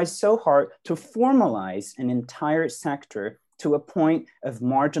 tries so hard to formalize an entire sector to a point of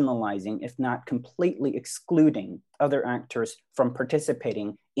marginalizing, if not completely excluding, other actors from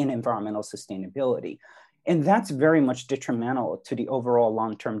participating in environmental sustainability. And that's very much detrimental to the overall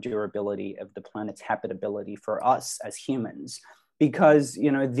long-term durability of the planet's habitability for us as humans. Because,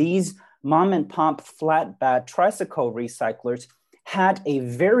 you know, these mom and pop flatbed tricycle recyclers had a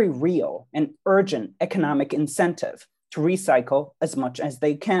very real and urgent economic incentive to recycle as much as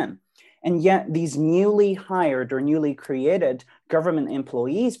they can. And yet these newly hired or newly created government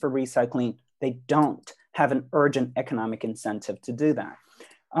employees for recycling, they don't have an urgent economic incentive to do that.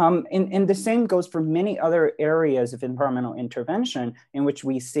 And the same goes for many other areas of environmental intervention in which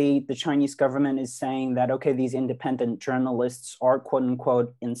we see the Chinese government is saying that, okay, these independent journalists are quote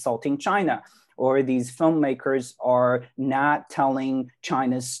unquote insulting China, or these filmmakers are not telling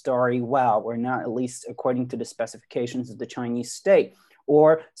China's story well, or not at least according to the specifications of the Chinese state.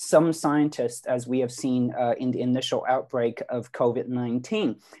 Or some scientists, as we have seen in the initial outbreak of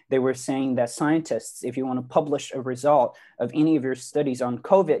COVID-19, they were saying that scientists, if you want to publish a result of any of your studies on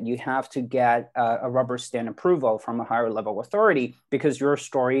COVID, you have to get a rubber stamp approval from a higher level authority because your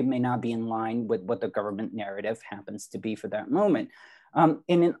story may not be in line with what the government narrative happens to be for that moment. And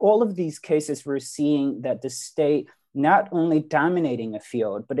in all of these cases, we're seeing that the state not only dominating a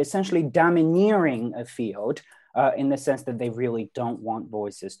field, but essentially domineering a field in the sense that they really don't want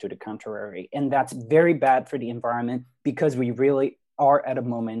voices to the contrary. And that's very bad for the environment because we really are at a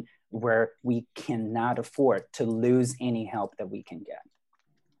moment where we cannot afford to lose any help that we can get.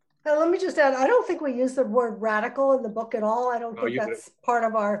 Now, let me just add, I don't think we use the word radical in the book at all. I don't think that's part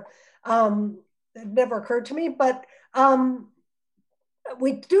of our, it never occurred to me, but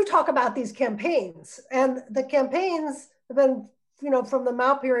we do talk about these campaigns, and the campaigns have been, from the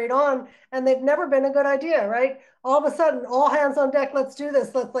Mao period on, and they've never been a good idea, right? All of a sudden, all hands on deck, let's do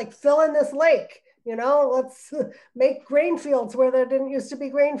this. Let's like fill in this lake, let's make grain fields where there didn't used to be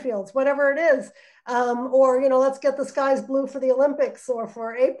grain fields, whatever it is. Or, let's get the skies blue for the Olympics or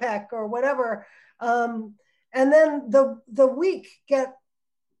for APEC or whatever. And then the weak get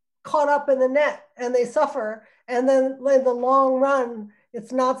caught up in the net and they suffer. And then in the long run,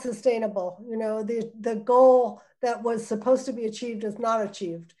 it's not sustainable. The goal that was supposed to be achieved is not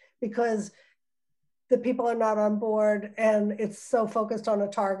achieved because the people are not on board and it's so focused on a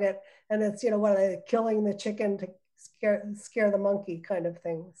target and it's, what are they, killing the chicken to scare the monkey kind of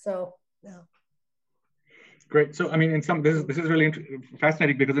thing. So, yeah. Great. So, I mean, this is really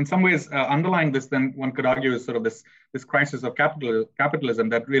fascinating because in some ways, underlying this, then one could argue is sort of this crisis of capitalism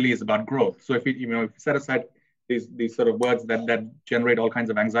that really is about growth. So if you set aside these sort of words that generate all kinds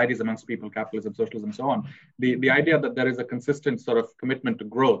of anxieties amongst people, capitalism, socialism, so on, the idea that there is a consistent sort of commitment to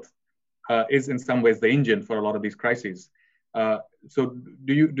growth is in some ways the engine for a lot of these crises. So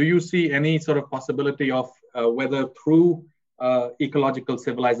do you see any sort of possibility of whether through ecological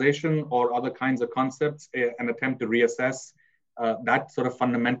civilization or other kinds of concepts, an attempt to reassess that sort of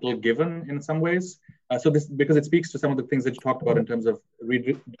fundamental given in some ways? Because it speaks to some of the things that you talked about in terms of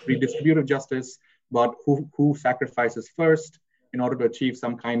redistributive justice, about who sacrifices first in order to achieve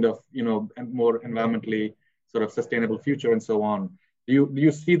some kind of more environmentally sort of sustainable future and so on. Do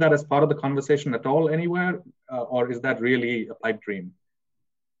you see that as part of the conversation at all anywhere, or is that really a pipe dream?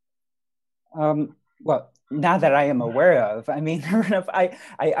 Well, not that I am aware of. I mean,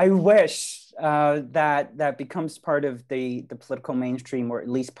 I wish that becomes part of the political mainstream, or at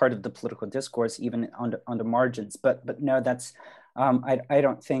least part of the political discourse, even on the margins. But no, that's I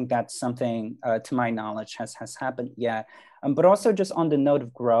don't think that's something, to my knowledge, has happened yet. But also, just on the note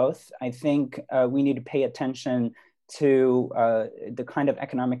of growth, I think we need to pay attention to the kind of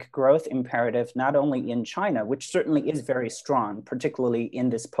economic growth imperative, not only in China, which certainly is very strong, particularly in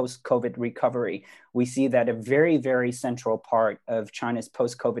this post-COVID recovery. We see that a very, very central part of China's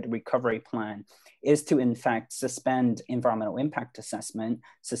post-COVID recovery plan is to, in fact, suspend environmental impact assessment,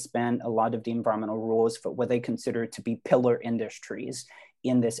 suspend a lot of the environmental rules for what they consider to be pillar industries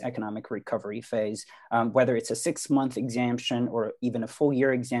in this economic recovery phase. Whether it's a 6-month exemption or even a full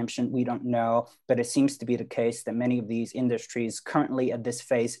year exemption, we don't know, but it seems to be the case that many of these industries currently at this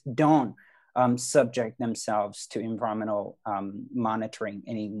phase don't subject themselves to environmental monitoring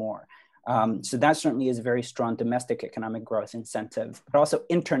anymore. So that certainly is a very strong domestic economic growth incentive, but also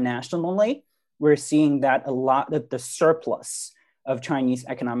internationally, we're seeing that a lot of the surplus of Chinese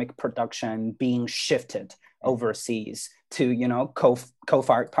economic production being shifted overseas to,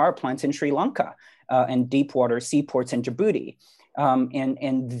 coal-fired power plants in Sri Lanka and deep water seaports in Djibouti.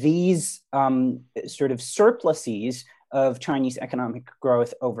 And these sort of surpluses of Chinese economic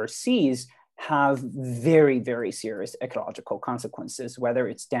growth overseas have very, very serious ecological consequences, whether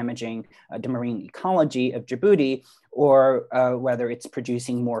it's damaging the marine ecology of Djibouti or whether it's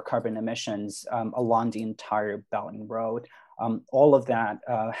producing more carbon emissions along the entire Belt and Road. All of that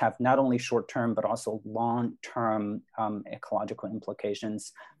have not only short-term, but also long-term ecological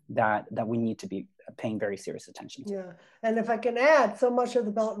implications that we need to be paying very serious attention to. Yeah, and if I can add, so much of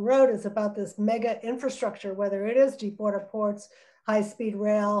the Belt and Road is about this mega infrastructure, whether it is deep water ports, high-speed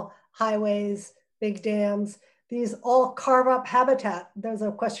rail, highways, big dams. These all carve up habitat. There's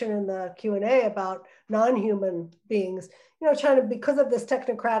a question in the Q&A about non-human beings. China, because of this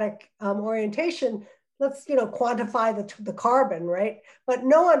technocratic orientation, let's quantify the carbon, right? But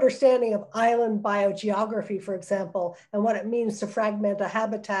no understanding of island biogeography, for example, and what it means to fragment a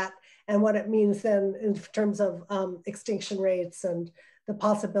habitat, and what it means then in terms of extinction rates and the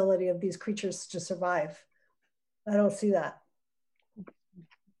possibility of these creatures to survive. I don't see that.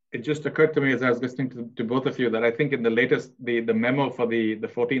 It just occurred to me as I was listening to both of you that I think in the latest, the memo for the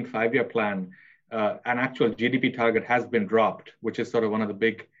 14th five-year plan, an actual GDP target has been dropped, which is sort of one of the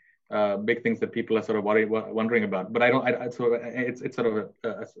big things that people are sort of wondering about. But it's sort of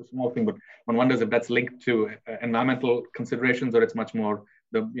a small thing, but one wonders if that's linked to environmental considerations, or it's much more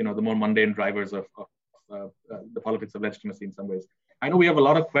the more mundane drivers of the politics of legitimacy in some ways. I know we have a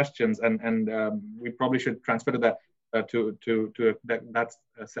lot of questions, and we probably should transfer to that. That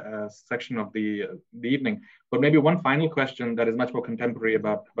section of the evening, but maybe one final question that is much more contemporary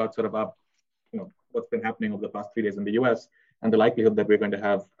about sort of what's been happening over the past 3 days in the U.S. and the likelihood that we're going to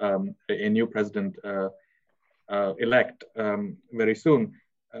have a new president elect very soon.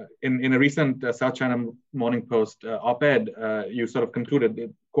 In a recent South China Morning Post op-ed, you sort of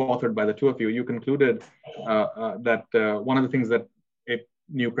concluded, co-authored by the two of you, you concluded that one of the things that a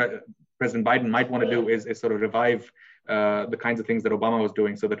new President Biden might want to do is sort of revive the kinds of things that Obama was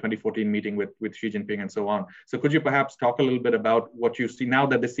doing. So the 2014 meeting with Xi Jinping and so on. So could you perhaps talk a little bit about what you see now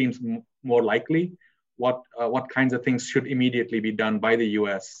that this seems more likely? What kinds of things should immediately be done by the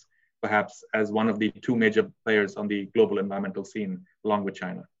US, perhaps as one of the two major players on the global environmental scene, along with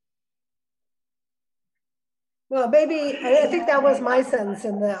China? Well, maybe, I think that was my sense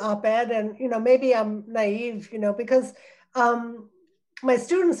in the op-ed, and maybe I'm naive, because my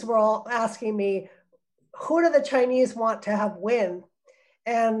students were all asking me, who do the Chinese want to have win?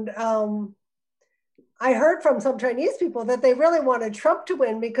 And I heard from some Chinese people that they really wanted Trump to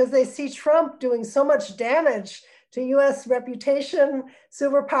win because they see Trump doing so much damage to US reputation,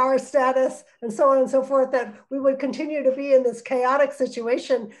 superpower status, and so on and so forth, that we would continue to be in this chaotic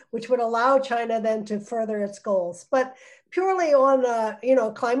situation, which would allow China then to further its goals. But purely on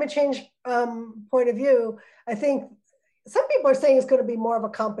a climate change point of view, I think some people are saying it's going to be more of a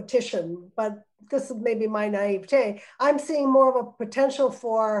competition, but this is maybe my naivete. I'm seeing more of a potential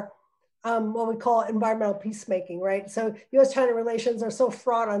for what we call environmental peacemaking, right? So US-China relations are so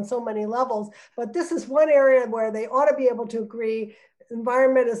fraught on so many levels, but this is one area where they ought to be able to agree.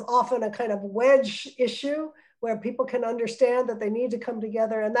 Environment is often a kind of wedge issue where people can understand that they need to come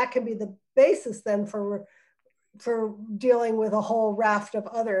together, and that can be the basis then for dealing with a whole raft of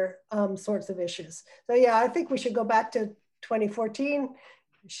other sorts of issues. So yeah, I think we should go back to 2014,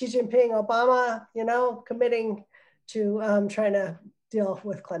 Xi Jinping, Obama, committing to trying to deal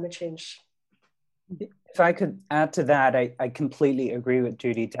with climate change. If I could add to that, I completely agree with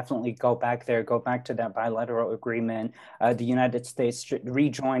Judy. Definitely go back there, go back to that bilateral agreement. The United States should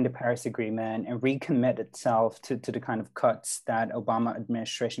rejoin the Paris Agreement and recommit itself to the kind of cuts that Obama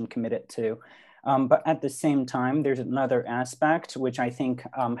administration committed to. But at the same time, there's another aspect which I think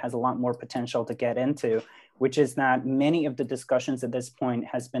has a lot more potential to get into, which is that many of the discussions at this point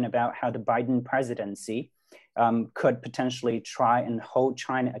has been about how the Biden presidency could potentially try and hold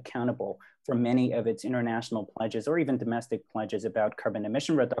China accountable for many of its international pledges or even domestic pledges about carbon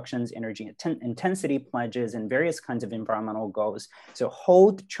emission reductions, energy intensity pledges, and various kinds of environmental goals. So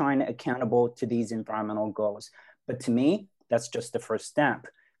hold China accountable to these environmental goals. But to me, that's just the first step.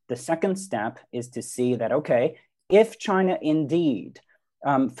 The second step is to see that, okay, if China indeed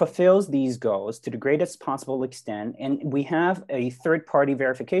fulfills these goals to the greatest possible extent, and we have a third-party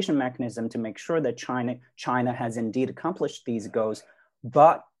verification mechanism to make sure that China has indeed accomplished these goals,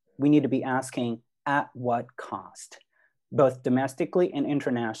 but we need to be asking at what cost, both domestically and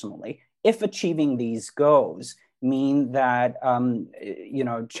internationally. If achieving these goals mean that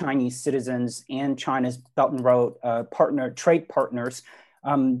Chinese citizens and China's Belt and Road trade partners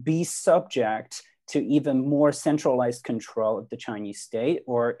be subject to even more centralized control of the Chinese state,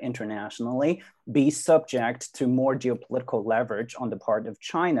 or internationally be subject to more geopolitical leverage on the part of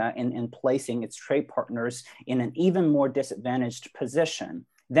China in placing its trade partners in an even more disadvantaged position,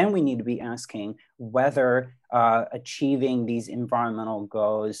 then we need to be asking whether achieving these environmental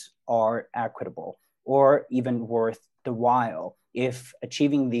goals are equitable or even worth the while. If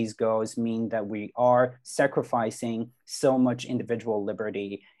achieving these goals mean that we are sacrificing so much individual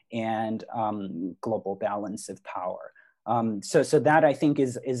liberty and global balance of power. So that I think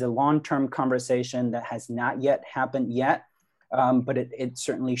is a long-term conversation that has not yet happened yet, but it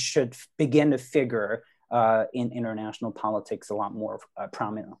certainly should begin to figure in international politics a lot more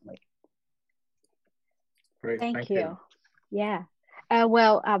prominently. Great, Thank you. Yeah.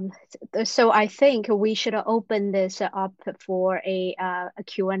 So I think we should open this up for a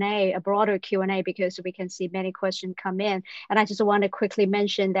Q&A, a broader Q&A, because we can see many questions come in. And I just want to quickly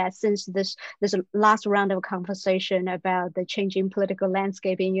mention that since this last round of conversation about the changing political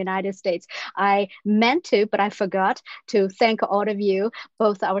landscape in the United States, I meant to, but I forgot to thank all of you,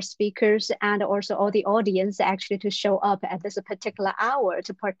 both our speakers and also all the audience, actually to show up at this particular hour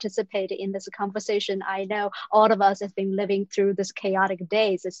to participate in this conversation. I know all of us have been living through this chaotic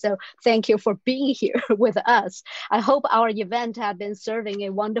days. So thank you for being here with us. I hope our event has been serving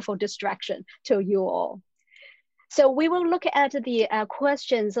a wonderful distraction to you all. So we will look at the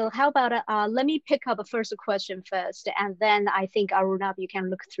questions. So how about, let me pick up a first question first, and then I think Arunabh, you can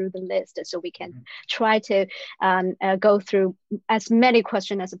look through the list so we can try to go through as many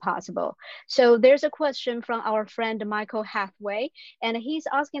questions as possible. So there's a question from our friend Michael Hathaway, and he's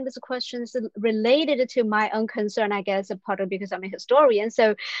asking this question related to my own concern, I guess, partly because I'm a historian.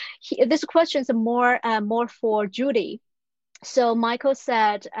 So this question is more for Judy. So Michael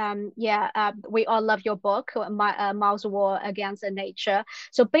said, we all love your book, Mao's War Against Nature.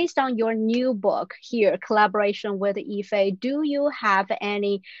 So based on your new book here, collaboration with Yifei, do you have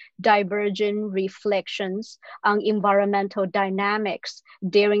any divergent reflections on environmental dynamics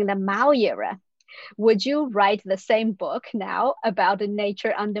during the Mao era? Would you write the same book now about the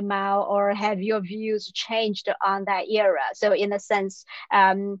nature under Mao, or have your views changed on that era? So in a sense,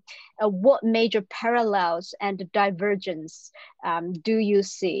 what major parallels and divergence do you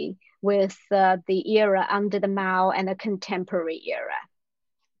see with the era under the Mao and the contemporary era?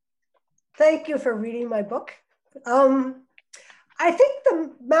 Thank you for reading my book. I think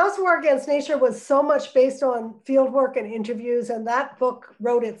the Mao's War Against Nature was so much based on fieldwork and interviews, and that book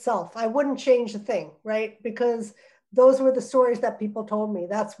wrote itself. I wouldn't change a thing, right? Because those were the stories that people told me.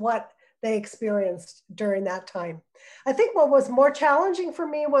 That's what they experienced during that time. I think what was more challenging for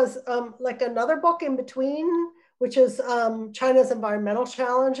me was like another book in between, which is China's Environmental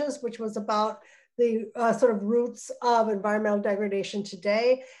Challenges, which was about the sort of roots of environmental degradation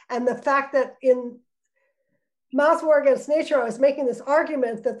today. And the fact that in Mao's War Against Nature, I was making this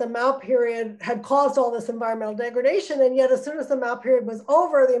argument that the Mao period had caused all this environmental degradation, and yet as soon as the Mao period was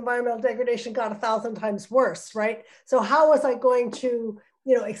over, the environmental degradation got 1,000 times worse, right? So how was I going to,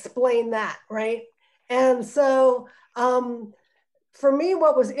 explain that, right? And so for me,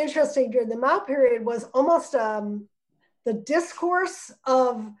 what was interesting during the Mao period was almost the discourse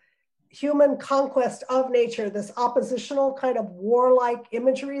of human conquest of nature, this oppositional kind of warlike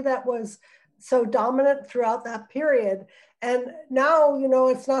imagery that was so dominant throughout that period. And now,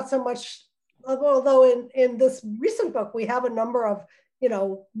 it's not so much, although in this recent book, we have a number of,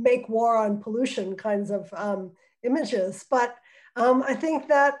 make war on pollution kinds of images. But I think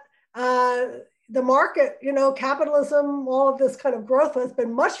that the market, capitalism, all of this kind of growth has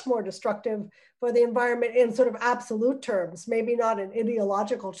been much more destructive for the environment in sort of absolute terms, maybe not in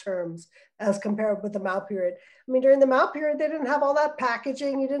ideological terms as compared with the Mao period. I mean, during the Mao period, they didn't have all that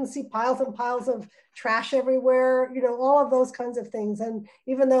packaging. You didn't see piles and piles of trash everywhere, all of those kinds of things. And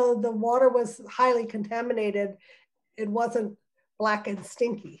even though the water was highly contaminated, it wasn't black and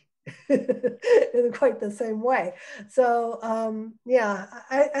stinky in quite the same way. So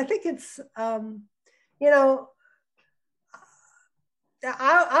I think it's, I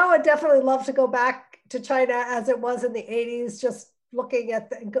would definitely love to go back to China as it was in the 80s, just looking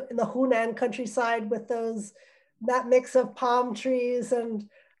at in the Hunan countryside with that mix of palm trees and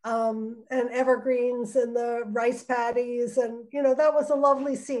evergreens and the rice paddies. And, that was a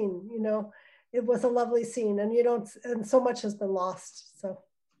lovely scene, it was a lovely scene, and so much has been lost. So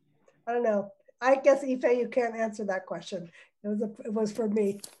I don't know. I guess, Yifei, you can't answer that question. It was for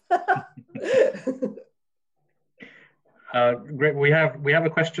me. Great. We have a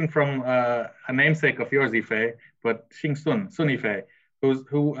question from a namesake of yours, Yifei, but Xing Sun Yifei,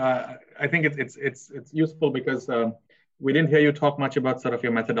 who I think it's useful because we didn't hear you talk much about sort of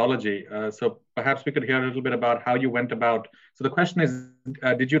your methodology. So perhaps we could hear a little bit about how you went about. So the question is,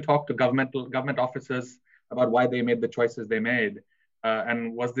 did you talk to government officers about why they made the choices they made?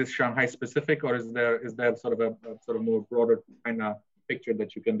 And was this Shanghai specific, or is there sort of a sort of more broader kind of picture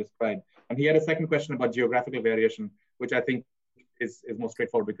that you can describe? And he had a second question about geographical variation, which I think is more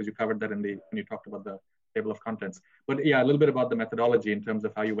straightforward because you covered that when you talked about the table of contents. But yeah, a little bit about the methodology in terms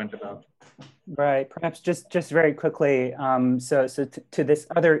of how you went about. Right, perhaps just very quickly. So to this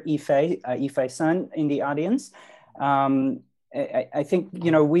other Yifei Sun in the audience, I think,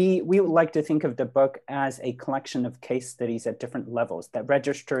 we would like to think of the book as a collection of case studies at different levels that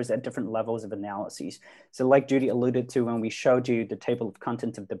registers at different levels of analyses. So like Judy alluded to when we showed you the table of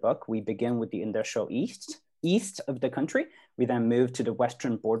contents of the book, we begin with the Industrial East, east of the country. We then moved to the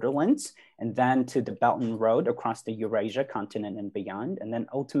western borderlands, and then to the Belt and Road across the Eurasia continent and beyond, and then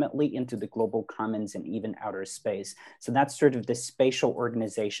ultimately into the global commons and even outer space. So that's sort of the spatial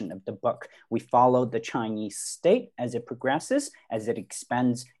organization of the book. We follow the Chinese state as it progresses, as it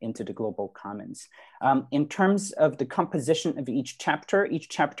expands into the global commons. In terms of the composition of each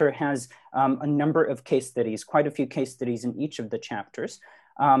chapter has a number of case studies, quite a few case studies in each of the chapters.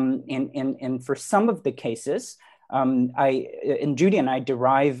 And for some of the cases, Judy and I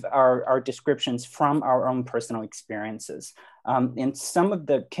derive our descriptions from our own personal experiences. In some of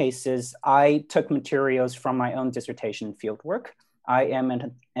the cases, I took materials from my own dissertation fieldwork. I am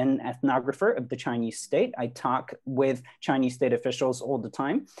an ethnographer of the Chinese state. I talk with Chinese state officials all the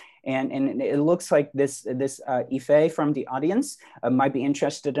time. And it looks like this Ife from the audience might be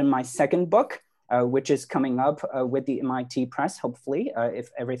interested in my second book, which is coming up with the MIT Press, hopefully, if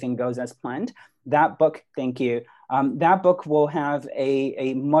everything goes as planned. That book, thank you. That book will have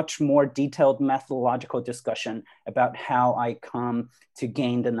a much more detailed methodological discussion about how I come to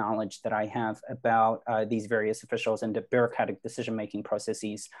gain the knowledge that I have about these various officials and the bureaucratic decision-making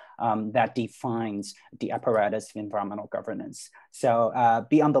processes that defines the apparatus of environmental governance. So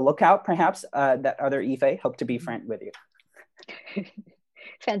be on the lookout, perhaps, that other Ife, hope to be frank with you.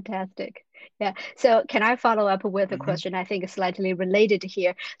 Fantastic. Yeah. So can I follow up with a question I think is slightly related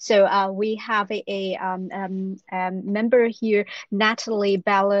here? So we have a member here, Natalie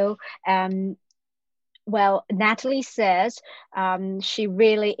Bello. Well, Natalie says she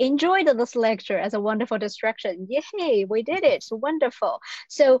really enjoyed this lecture as a wonderful distraction. Yay, we did it. Wonderful.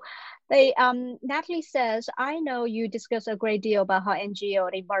 So Natalie says, I know you discuss a great deal about how NGO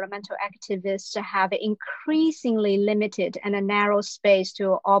and environmental activists have increasingly limited and a narrow space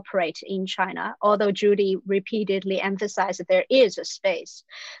to operate in China, although Judy repeatedly emphasized that there is a space.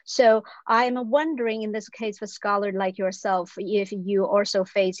 So I'm wondering, in this case, for a scholar like yourself, if you also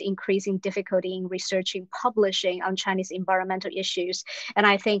face increasing difficulty in researching, publishing on Chinese environmental issues. And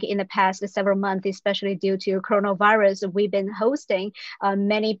I think in the past several months, especially due to coronavirus, we've been hosting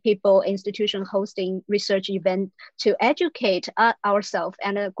many people, institutions hosting research events to educate ourselves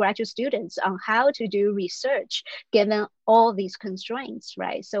and graduate students on how to do research given all these constraints,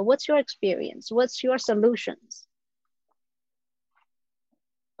 right? So what's your experience? What's your solutions?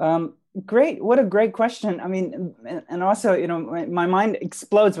 Great, what a great question. I mean, and also, you know, my mind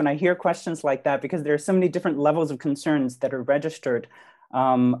explodes when I hear questions like that because there are so many different levels of concerns that are registered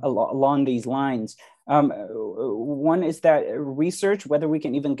along these lines. One is that research, whether we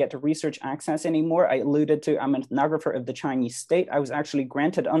can even get to research access anymore. I alluded to, I'm an ethnographer of the Chinese state. I was actually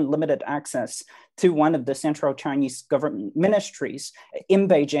granted unlimited access to one of the central Chinese government ministries in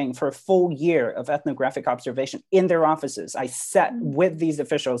Beijing for a full year of ethnographic observation in their offices. I sat with these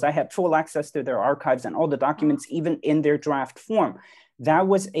officials. I had full access to their archives and all the documents, even in their draft form. That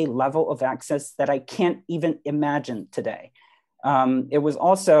was a level of access that I can't even imagine today. It was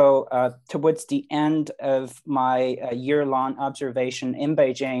also towards the end of my year-long observation in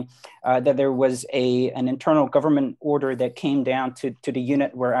Beijing that there was an internal government order that came down to the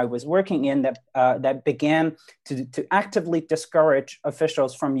unit where I was working in that began to actively discourage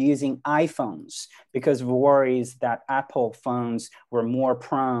officials from using iPhones because of worries that Apple phones were more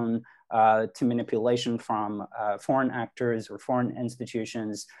prone to manipulation from foreign actors or foreign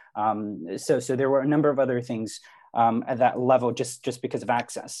institutions. So there were a number of other things at that level just because of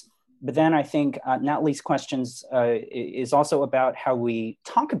access. But then I think Natalie's questions is also about how we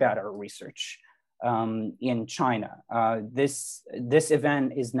talk about our research in China. This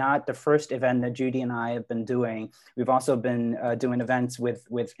event is not the first event that Judy and I have been doing. We've also been doing events with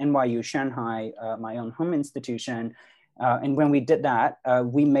NYU Shanghai, my own home institution. And when we did that,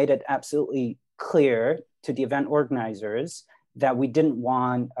 we made it absolutely clear to the event organizers that we didn't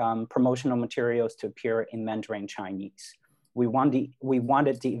want promotional materials to appear in Mandarin Chinese. We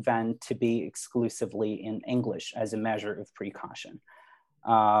wanted the event to be exclusively in English as a measure of precaution.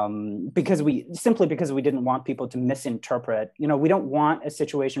 Because we didn't want people to misinterpret. You know, we don't want a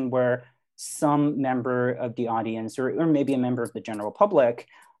situation where some member of the audience or maybe a member of the general public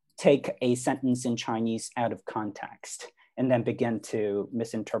take a sentence in Chinese out of context and then begin to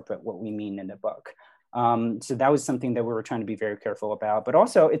misinterpret what we mean in the book. So that was something that we were trying to be very careful about. But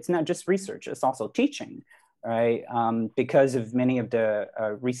also, it's not just research, it's also teaching, right? Because of many of the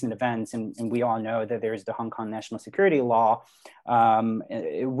recent events, and we all know that there's the Hong Kong national security law,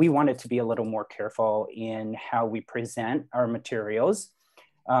 we wanted to be a little more careful in how we present our materials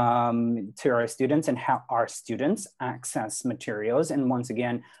to our students and how our students access materials. And once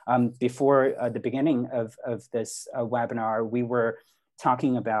again, before the beginning of this webinar, we were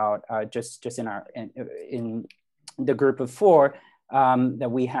talking about just in the group of four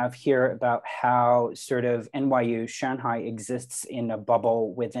that we have here about how sort of NYU Shanghai exists in a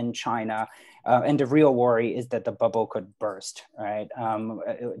bubble within China. And the real worry is that the bubble could burst, right?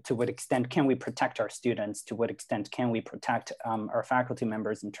 To what extent can we protect our students? To what extent can we protect our faculty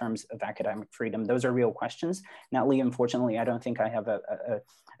members in terms of academic freedom? Those are real questions. Natalie, unfortunately, I don't think I have a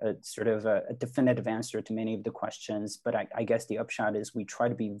sort of a definitive answer to many of the questions, but I guess the upshot is we try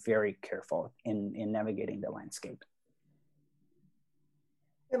to be very careful in navigating the landscape.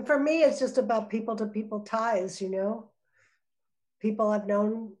 And for me, it's just about people-to-people ties, you know? People I've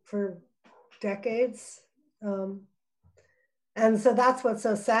known for decades. And so that's what's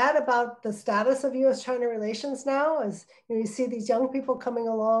so sad about the status of US-China relations now is you see these young people coming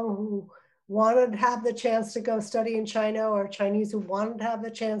along who wanted to have the chance to go study in China, or Chinese who wanted to have the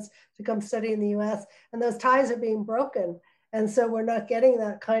chance to come study in the US, and those ties are being broken. And so we're not getting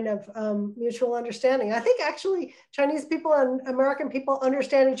that kind of mutual understanding. I think actually Chinese people and American people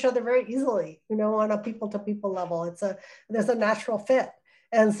understand each other very easily, you know, on a people-to-people level. There's a natural fit.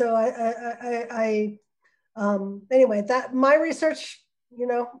 And so anyway, that my research, you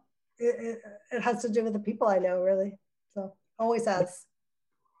know, it has to do with the people I know, really. So always has.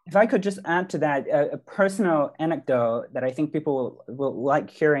 If I could just add to that a personal anecdote that I think people will like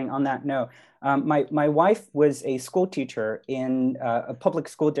hearing on that note. My wife was a school teacher in a public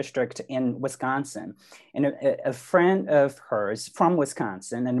school district in Wisconsin. And a friend of hers from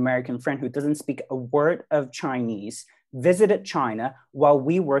Wisconsin, an American friend who doesn't speak a word of Chinese, visited China while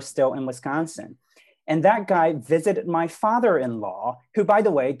we were still in Wisconsin. And that guy visited my father-in-law, who, by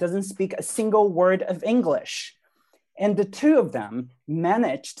the way, doesn't speak a single word of English. And the two of them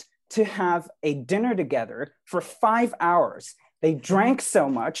managed to have a dinner together for 5 hours. They drank so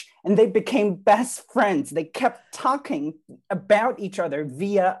much and they became best friends. They kept talking about each other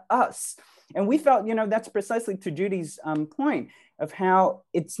via us. And we felt, you know, that's precisely to Judy's point of how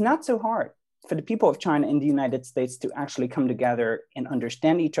it's not so hard for the people of China in the United States to actually come together and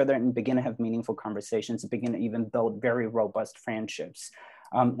understand each other and begin to have meaningful conversations, begin to even build very robust friendships.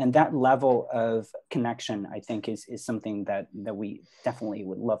 And that level of connection, I think, is something that we definitely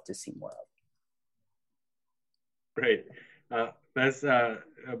would love to see more of. Great. There's been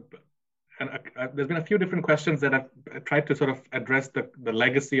a few different questions that I've tried to sort of address the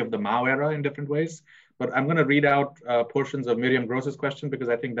legacy of the Mao era in different ways, but I'm going to read out portions of Miriam Gross's question because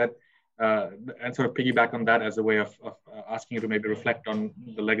I think that, and sort of piggyback on that as a way of asking you to maybe reflect on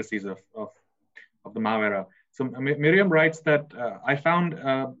the legacies of the Mao era. So Miriam writes that I found,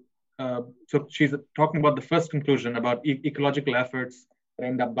 so she's talking about the first conclusion about ecological efforts that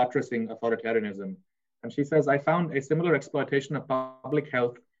end up buttressing authoritarianism. And she says, I found a similar exploitation of public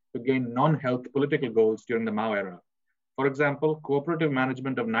health to gain non-health political goals during the Mao era. For example, cooperative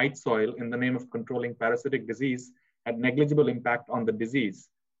management of night soil in the name of controlling parasitic disease had negligible impact on the disease.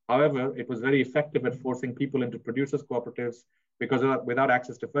 However, it was very effective at forcing people into producers' cooperatives because without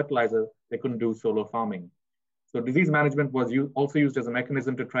access to fertilizer, they couldn't do solo farming. So disease management was also used as a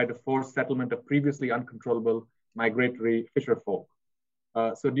mechanism to try to force settlement of previously uncontrollable migratory fisher folk.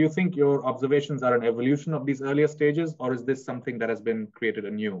 So do you think your observations are an evolution of these earlier stages, or is this something that has been created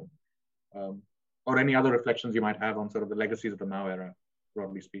anew? Or any other reflections you might have on sort of the legacies of the Mao era,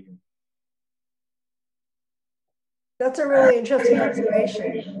 broadly speaking? That's a really interesting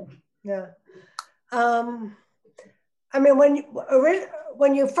observation. Yeah. I mean,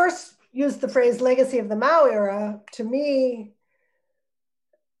 when you first used the phrase legacy of the Mao era, to me,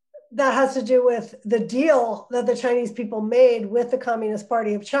 that has to do with the deal that the Chinese people made with the Communist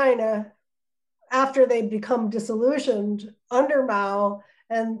Party of China after they become disillusioned under Mao.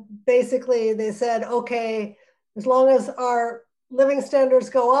 And basically they said, okay, as long as our living standards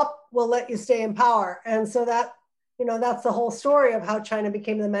go up, we'll let you stay in power. And so that, you know, that's the whole story of how China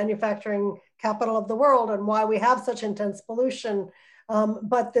became the manufacturing capital of the world and why we have such intense pollution.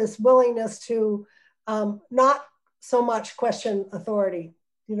 But this willingness to not so much question authority,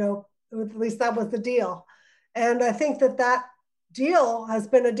 you know, at least that was the deal. And I think that deal has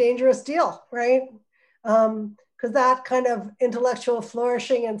been a dangerous deal, right? Because that kind of intellectual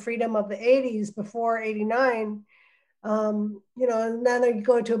flourishing and freedom of the 80s before 89, you know, and then you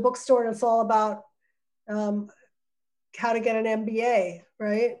go into a bookstore and it's all about how to get an MBA,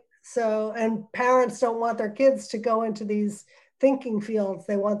 right? So, and parents don't want their kids to go into these thinking fields.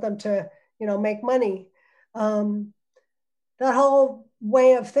 They want them to, you know, make money. That whole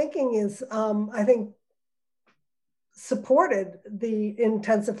way of thinking is, I think, supported the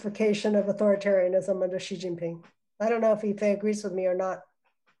intensification of authoritarianism under Xi Jinping. I don't know if he agrees with me or not.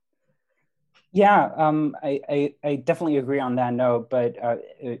 Yeah, I definitely agree on that note, but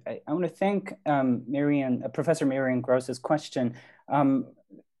I want to thank Professor Marian Gross's question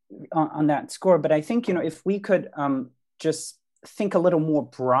on that score. But I think, if we could just think a little more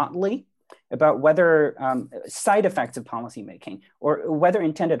broadly about whether side effects of policymaking, or whether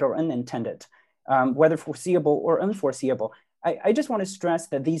intended or unintended, whether foreseeable or unforeseeable, I just want to stress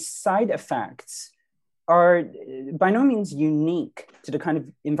that these side effects are by no means unique to the kind of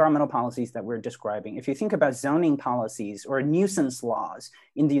environmental policies that we're describing. If you think about zoning policies or nuisance laws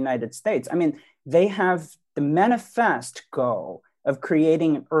in the United States, I mean, they have the manifest goal of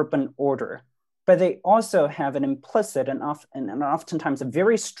creating an urban order, but they also have an implicit and oftentimes a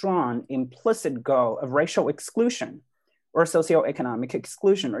very strong implicit goal of racial exclusion or socioeconomic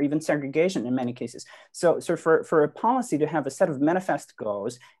exclusion, or even segregation in many cases. So for a policy to have a set of manifest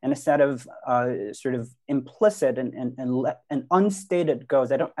goals and a set of sort of implicit and unstated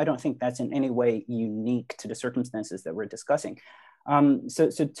goals, I don't think that's in any way unique to the circumstances that we're discussing. So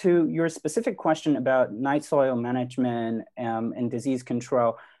to your specific question about night soil management and disease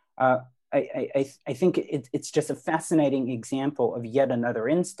control, I think it's just a fascinating example of yet another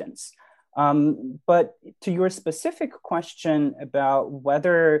instance. But to your specific question about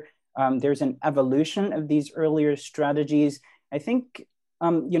whether there's an evolution of these earlier strategies, I think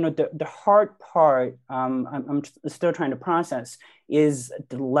the hard part I'm still trying to process is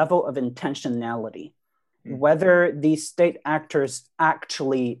the level of intentionality. Whether these state actors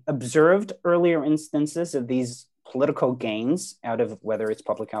actually observed earlier instances of these political gains out of whether it's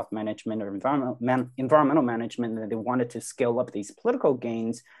public health management or environmental management, that they wanted to scale up these political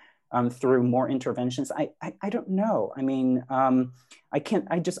gains through more interventions. I don't know. I mean,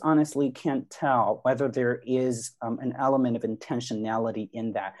 I just honestly can't tell whether there is an element of intentionality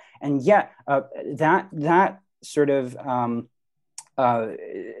in that. And yet that sort of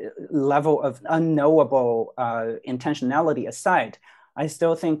level of unknowable intentionality aside, I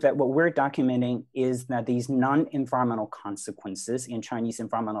still think that what we're documenting is that these non-environmental consequences in Chinese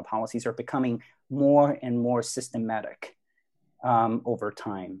environmental policies are becoming more and more systematic over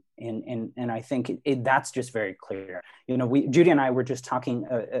time. And I think that's just very clear. Judy and I were just talking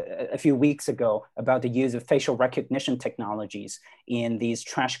a few weeks ago about the use of facial recognition technologies in these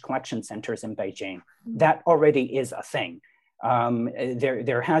trash collection centers in Beijing. Mm-hmm. That already is a thing.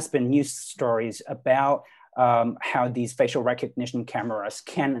 There has been news stories about how these facial recognition cameras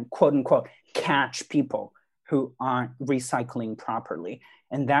can, quote unquote, catch people who aren't recycling properly.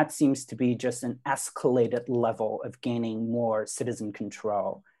 And that seems to be just an escalated level of gaining more citizen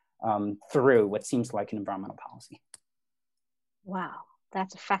control through what seems like an environmental policy. Wow,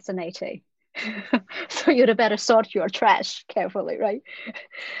 that's fascinating. So you'd better sort your trash carefully, right?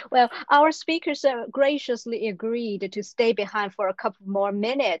 Well, our speakers graciously agreed to stay behind for a couple more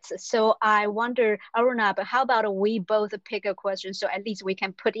minutes. So I wonder, Arunabh, how about we both pick a question so at least we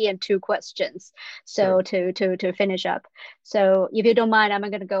can put in 2 questions so sure. to finish up. So if you don't mind, I'm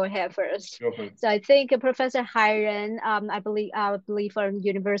going to go ahead first. Go ahead. So I think Professor Hairen, I believe from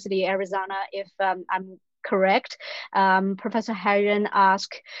University of Arizona, if I'm correct, Professor Hairen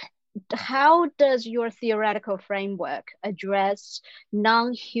asked, how does your theoretical framework address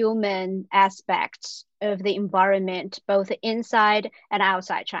non-human aspects of the environment, both inside and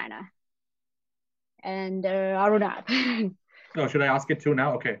outside China? And Arunabh. Oh, should I ask it too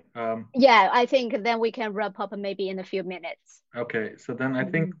now? Okay. Yeah, I think then we can wrap up maybe in a few minutes. Okay, so then I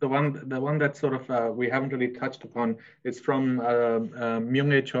think the one that sort of we haven't really touched upon is from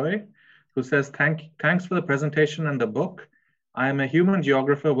Myung-Ae Choi, who says, thanks for the presentation and the book. I am a human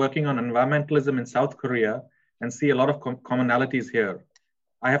geographer working on environmentalism in South Korea and see a lot of commonalities here.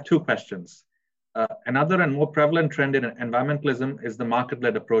 I have 2 questions. Another and more prevalent trend in environmentalism is the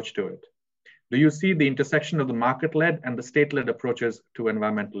market-led approach to it. Do you see the intersection of the market-led and the state-led approaches to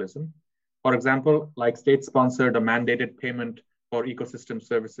environmentalism? For example, like state-sponsored or mandated payment for ecosystem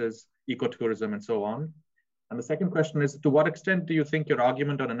services, ecotourism, and so on. And the second question is, to what extent do you think your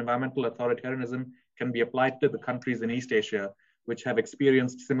argument on environmental authoritarianism can be applied to the countries in East Asia, which have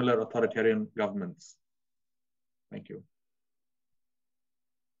experienced similar authoritarian governments? Thank you.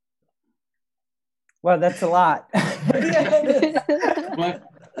 Well, that's a lot. Well,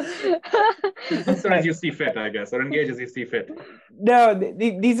 answer as you see fit, I guess, or engage as you see fit. No,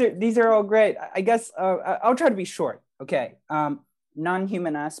 these are all great. I guess I'll try to be short. Okay,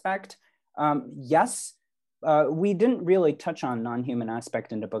 non-human aspect. Yes, we didn't really touch on non-human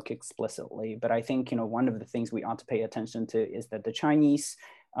aspect in the book explicitly, but I think one of the things we ought to pay attention to is that the Chinese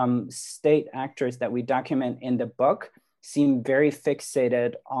state actors that we document in the book seem very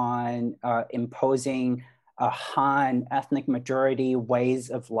fixated on imposing Han ethnic majority ways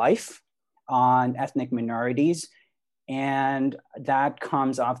of life on ethnic minorities. And that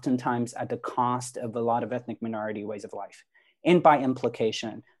comes oftentimes at the cost of a lot of ethnic minority ways of life. And by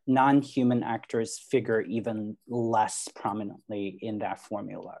implication, non-human actors figure even less prominently in that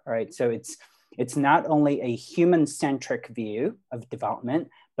formula, right? So it's not only a human-centric view of development,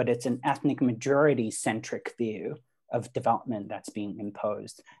 but it's an ethnic majority-centric view of development that's being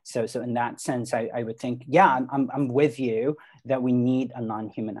imposed. So in that sense, I would think, yeah, I'm with you that we need a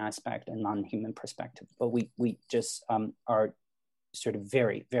non-human aspect, a non-human perspective, but we just are sort of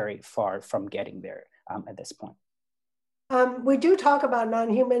very, very far from getting there at this point. We do talk about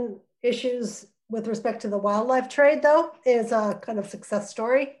non-human issues with respect to the wildlife trade, though, is a kind of success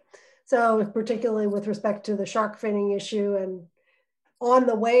story. So particularly with respect to the shark finning issue, and on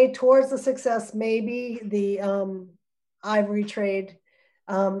the way towards the success, maybe the ivory trade,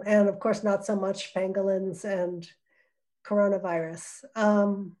 and of course, not so much pangolins and coronavirus.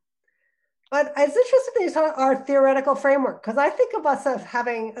 But it's interesting to talk our theoretical framework, because I think of us as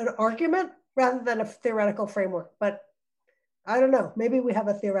having an argument rather than a theoretical framework, but I don't know, maybe we have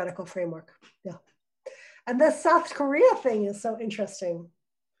a theoretical framework, yeah. And this South Korea thing is so interesting.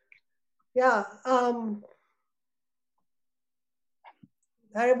 Yeah,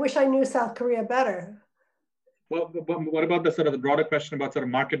 I wish I knew South Korea better. Well, what about the sort of the broader question about sort of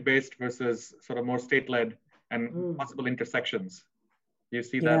market-based versus sort of more state-led and possible intersections? Do you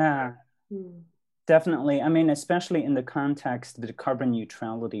see that? Yeah, definitely. I mean, especially in the context of the carbon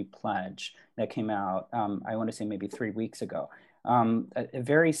neutrality pledge that came out, I want to say maybe 3 weeks ago. A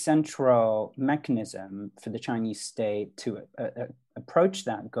very central mechanism for the Chinese state to approach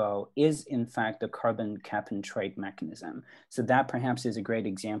that goal is in fact the carbon cap and trade mechanism. So that perhaps is a great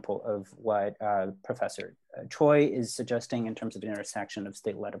example of what Professor Choi is suggesting in terms of the intersection of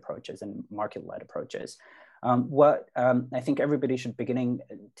state-led approaches and market-led approaches. What I think everybody should beginning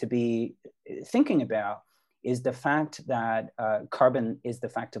to be thinking about is the fact that carbon is the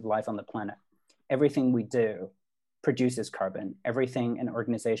fact of life on the planet. Everything we do produces carbon. Everything an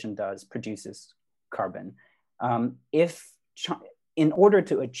organization does produces carbon. In order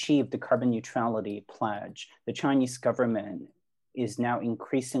to achieve the carbon neutrality pledge, the Chinese government is now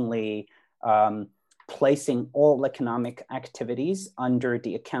increasingly placing all economic activities under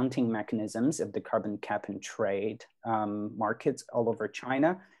the accounting mechanisms of the carbon cap and trade markets all over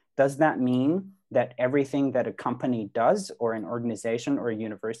China. Does that mean that everything that a company does or an organization or a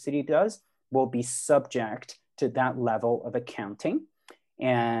university does will be subject to that level of accounting?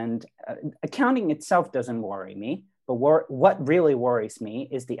 And accounting itself doesn't worry me, but what really worries me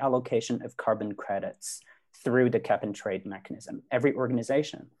is the allocation of carbon credits through the cap and trade mechanism. Every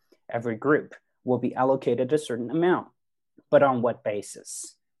organization, every group will be allocated a certain amount, but on what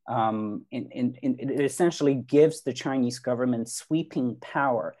basis? It essentially gives the Chinese government sweeping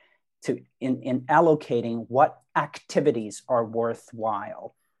power in allocating what activities are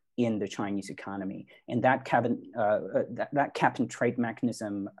worthwhile in the Chinese economy. And that cap and trade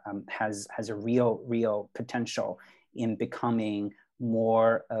mechanism has a real potential in becoming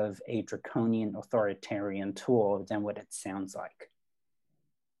more of a draconian authoritarian tool than what it sounds like.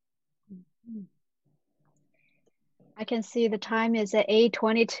 I can see the time is at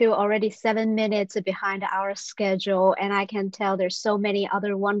 8:22, already 7 minutes behind our schedule. And I can tell there's so many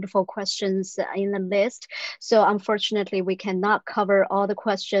other wonderful questions in the list. So unfortunately, we cannot cover all the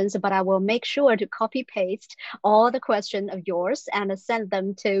questions, but I will make sure to copy paste all the questions of yours and send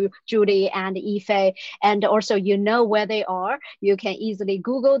them to Judy and Yifei. And also, you know where they are. You can easily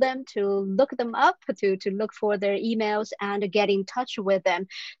Google them to look them up, to look for their emails and get in touch with them.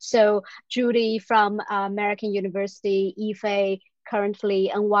 So Judy from American University, Yifei currently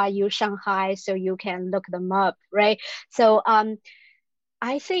NYU Shanghai, so you can look them up, right? So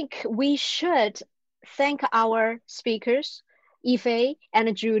I think we should thank our speakers, Yifei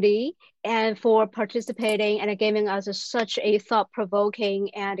and Judy, and for participating and giving us such a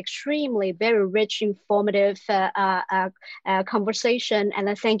thought-provoking and extremely very rich, informative conversation.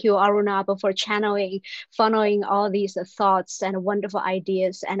 And thank you, Arunabha, for funneling all these thoughts and wonderful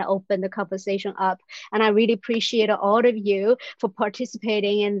ideas and open the conversation up. And I really appreciate all of you for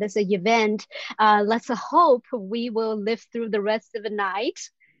participating in this event. Let's hope we will live through the rest of the night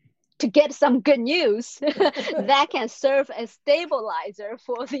to get some good news that can serve as stabilizer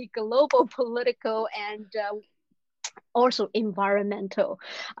for the global political and also environmental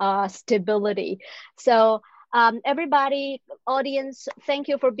stability. So everybody, audience, thank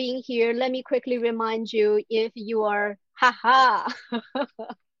you for being here. Let me quickly remind you, if you are,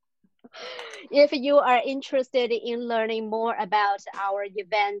 If you are interested in learning more about our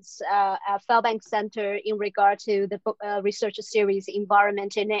events at FELBANK Center in regard to the research series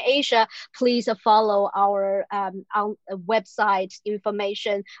Environment in Asia, please follow our website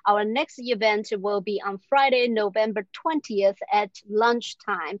information. Our next event will be on Friday, November 20th at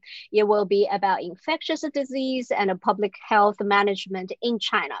lunchtime. It will be about infectious disease and public health management in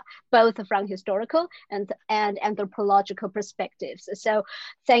China, both from historical and anthropological perspectives. So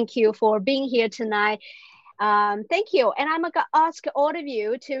thank you for being here tonight. Thank you. And I'm gonna ask all of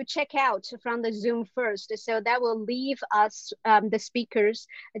you to check out from the Zoom first. So that will leave us, the speakers,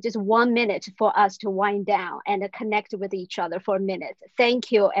 just 1 minute for us to wind down and connect with each other for a minute.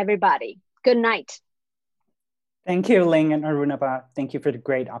 Thank you, everybody. Good night. Thank you, Ling and Arunabha. Thank you for the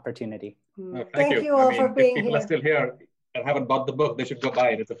great opportunity. Thank you all for being here. If people are still here and haven't bought the book, they should go buy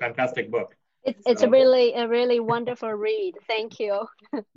it. It's a fantastic book. It's a really wonderful read. Thank you.